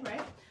I'll say,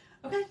 right?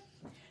 Okay.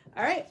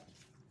 All right.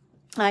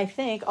 I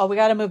think, oh, we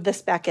got to move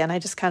this back in. I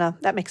just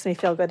that makes me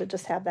feel good to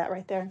just have that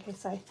right there in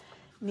case I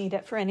need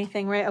it for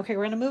anything, right? Okay,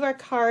 we're going to move our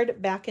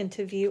card back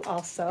into view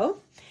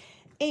also.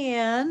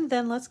 And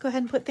then let's go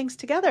ahead and put things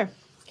together,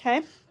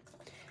 okay?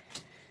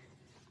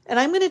 And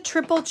I'm going to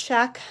triple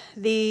check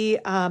the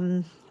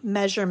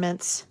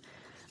measurements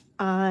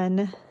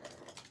on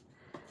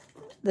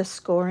the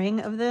scoring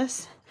of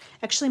this.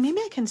 Actually,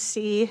 maybe I can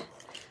see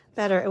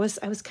better. I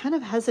was kind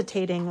of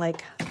hesitating,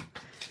 like,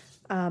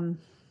 did I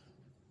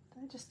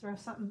just throw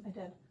something? I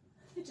did.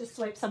 I just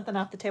swiped something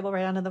off the table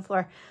right onto the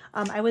floor.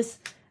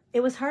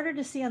 It was harder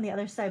to see on the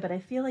other side, but I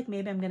feel like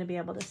maybe I'm going to be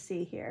able to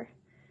see here,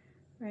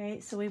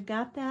 right? So we've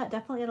got that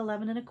definitely at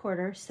 11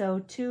 1/4. So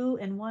 2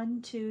 and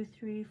 1, 2,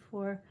 3,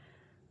 4.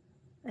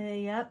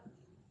 Yep.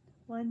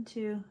 1,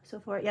 2, so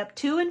 4. Yep.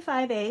 2 and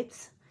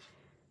 5/8.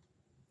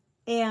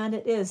 And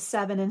it is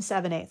 7 and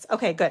 7/8.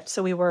 Okay, good.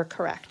 So we were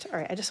correct. All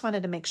right. I just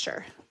wanted to make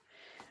sure.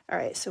 All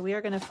right. So we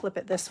are going to flip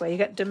it this way. You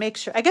got to make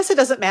sure. I guess it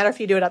doesn't matter if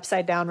you do it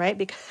upside down, right?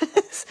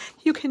 Because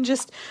you can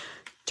just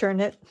turn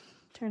it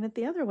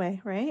the other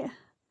way, right?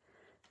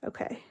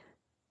 Okay,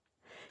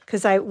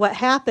 because what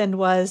happened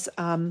was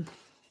I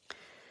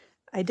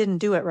didn't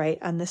do it right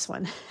on this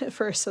one at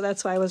first, so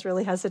that's why I was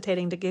really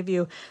hesitating to give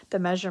you the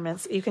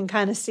measurements. You can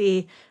kind of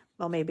see,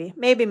 well, maybe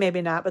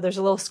not, but there's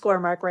a little score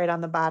mark right on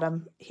the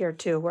bottom here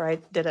too where I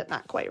did it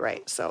not quite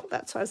right. So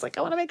that's why I was like,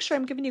 I want to make sure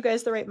I'm giving you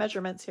guys the right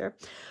measurements here.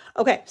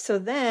 Okay, so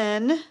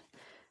then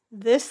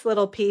this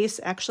little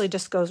piece actually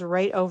just goes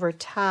right over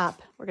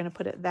top. We're going to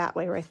put it that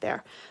way right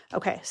there.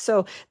 Okay,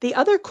 so the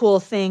other cool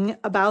thing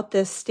about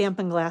this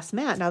Stampin' Glass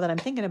mat, now that I'm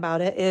thinking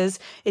about it, is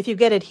if you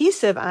get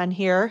adhesive on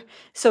here,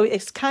 so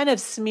it's kind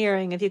of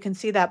smearing, if you can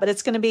see that, but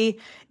it's going to be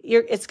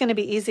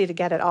easy to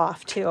get it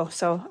off too.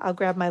 So I'll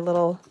grab my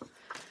little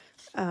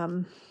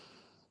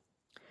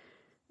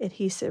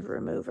adhesive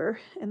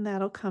remover and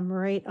that'll come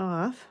right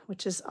off,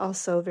 which is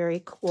also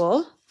very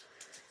cool.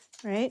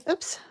 Right,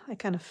 oops, I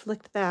kind of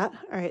flicked that.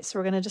 All right, so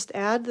we're going to just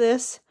add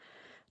this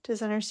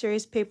Designer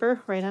Series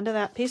paper right onto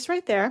that piece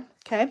right there,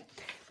 okay?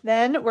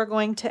 Then we're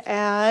going to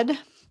add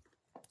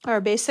our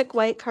basic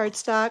white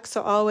cardstock,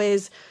 so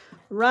always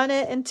run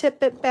it and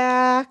tip it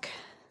back.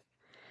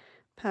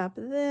 Pop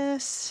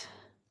this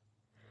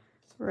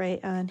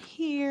right on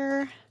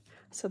here.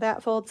 So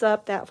that folds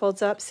up, that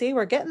folds up. See,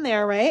 we're getting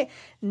there, right?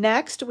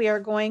 Next, we are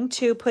going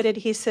to put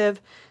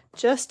adhesive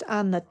just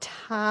on the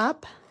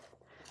top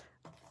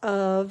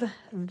of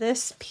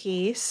this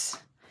piece,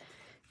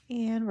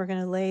 and we're going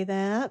to lay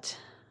that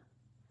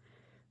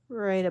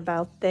right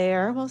about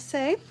there, we'll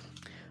say.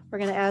 We're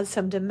going to add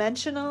some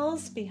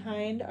dimensionals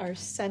behind our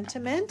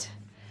sentiment.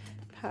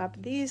 Pop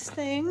these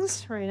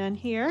things right on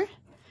here.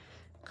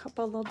 A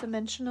couple little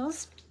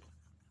dimensionals.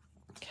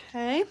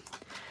 Okay.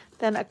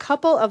 Then a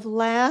couple of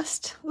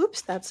last,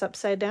 oops, that's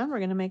upside down. We're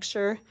going to make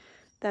sure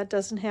that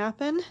doesn't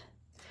happen.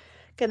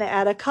 Going to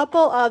add a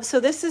couple of, so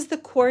this is the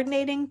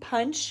coordinating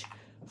punch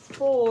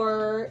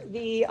for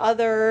the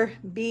other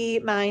Be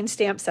Mine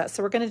stamp set.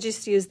 So we're going to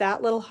just use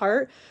that little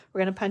heart. We're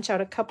going to punch out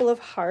a couple of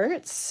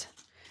hearts.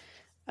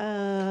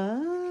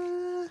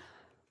 Okay,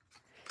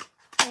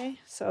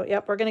 so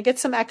yep, we're going to get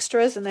some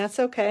extras and that's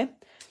okay.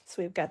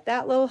 So we've got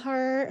that little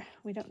heart.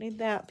 We don't need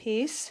that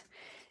piece.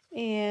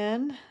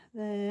 And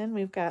then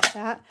we've got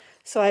that.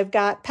 So I've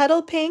got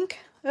Petal Pink,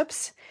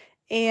 oops,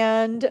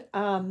 and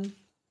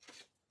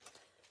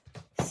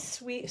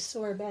Sweet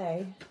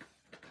Sorbet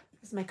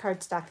is my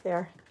cardstock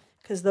there,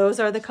 because those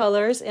are the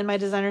colors in my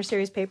Designer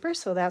Series paper,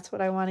 so that's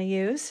what I want to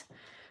use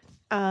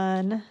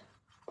on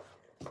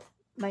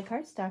my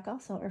cardstock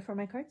also, or for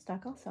my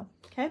cardstock also,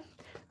 okay? All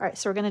right,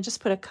 so we're going to just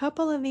put a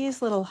couple of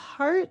these little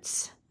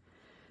hearts.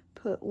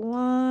 Put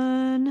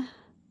one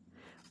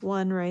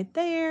one right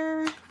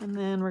there, and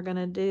then we're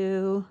gonna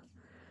do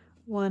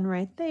one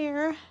right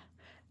there.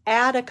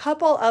 Add a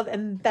couple of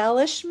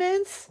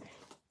embellishments,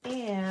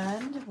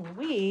 and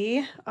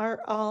we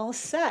are all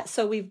set.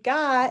 So we've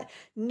got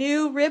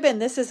new ribbon.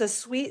 This is a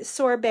sweet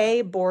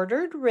sorbet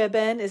bordered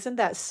ribbon. Isn't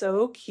that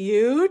so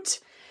cute?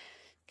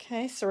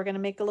 Okay, so we're gonna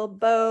make a little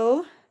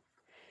bow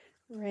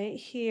right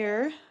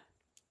here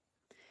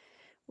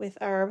with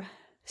our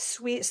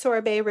sweet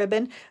sorbet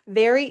ribbon.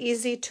 Very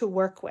easy to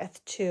work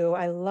with too.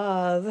 I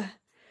love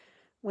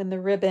when the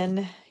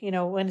ribbon, you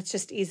know, when it's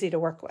just easy to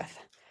work with.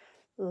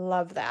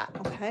 Love that.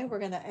 Okay, we're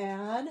gonna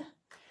add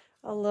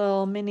a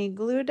little mini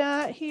glue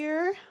dot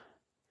here.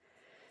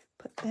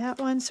 Put that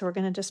one, so we're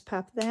gonna just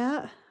pop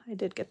that. I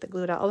did get the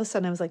glue dot. All of a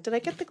sudden I was like, did I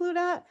get the glue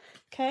dot?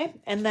 Okay,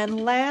 and then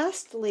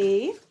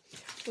lastly,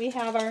 we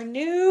have our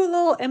new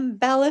little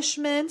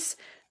embellishments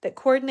that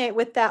coordinate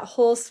with that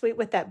whole suite,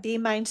 with that Be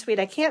Mine suite.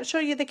 I can't show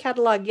you the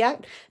catalog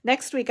yet.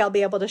 Next week I'll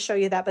be able to show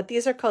you that, but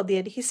these are called the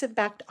adhesive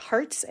backed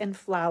hearts and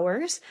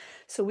flowers.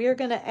 So we are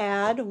gonna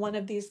add one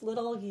of these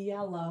little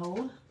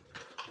yellow,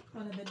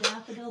 one of the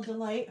Daffodil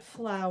Delight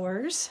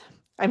flowers.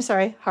 I'm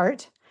sorry,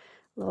 heart.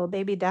 Little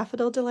baby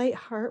Daffodil Delight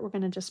heart. We're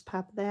gonna just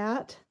pop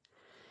that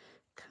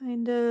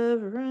kind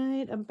of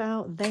right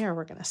about there,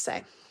 we're gonna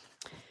say.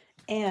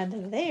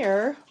 And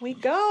there we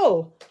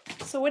go.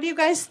 So what do you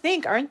guys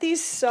think? Aren't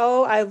these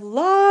so, I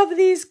love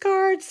these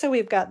cards. So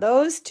we've got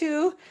those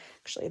two.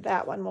 Actually,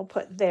 that one we'll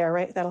put there,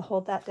 right? That'll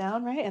hold that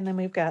down, right? And then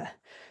we've got,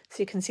 so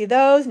you can see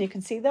those and you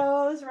can see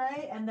those,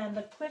 right? And then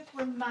the quick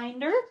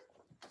reminder,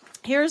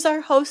 here's our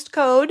host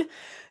code.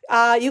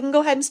 You can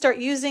go ahead and start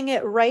using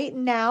it right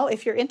now.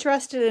 If you're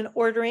interested in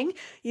ordering,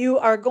 you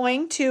are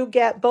going to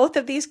get both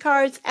of these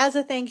cards as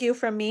a thank you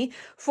from me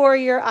for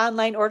your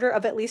online order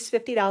of at least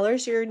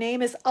 $50. Your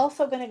name is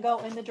also going to go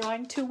in the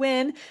drawing to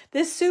win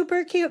this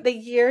super cute The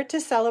Year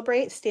to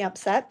Celebrate stamp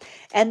set.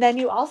 And then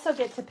you also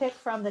get to pick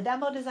from the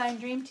Demo Design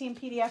Dream Team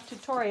PDF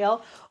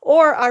tutorial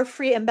or our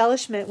free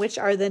embellishment, which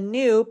are the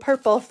new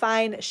Purple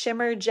Fine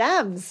Shimmer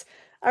Gems.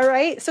 All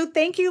right, so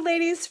thank you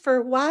ladies for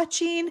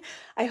watching.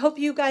 I hope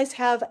you guys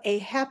have a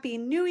happy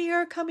new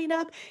year coming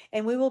up,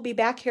 and we will be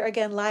back here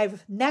again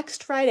live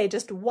next Friday,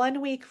 just 1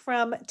 week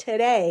from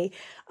today,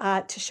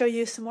 to show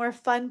you some more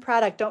fun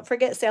product. Don't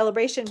forget,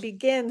 celebration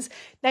begins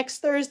next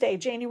Thursday,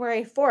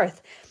 January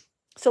 4th.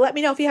 So let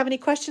me know if you have any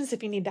questions,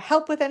 if you need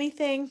help with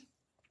anything.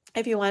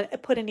 If you want to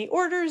put any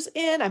orders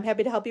in, I'm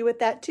happy to help you with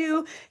that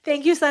too.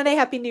 Thank you, Sunday.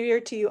 Happy New Year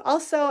to you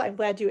also. I'm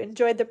glad you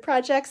enjoyed the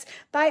projects.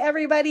 Bye,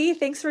 everybody.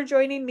 Thanks for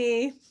joining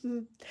me.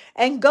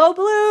 And go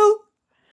blue!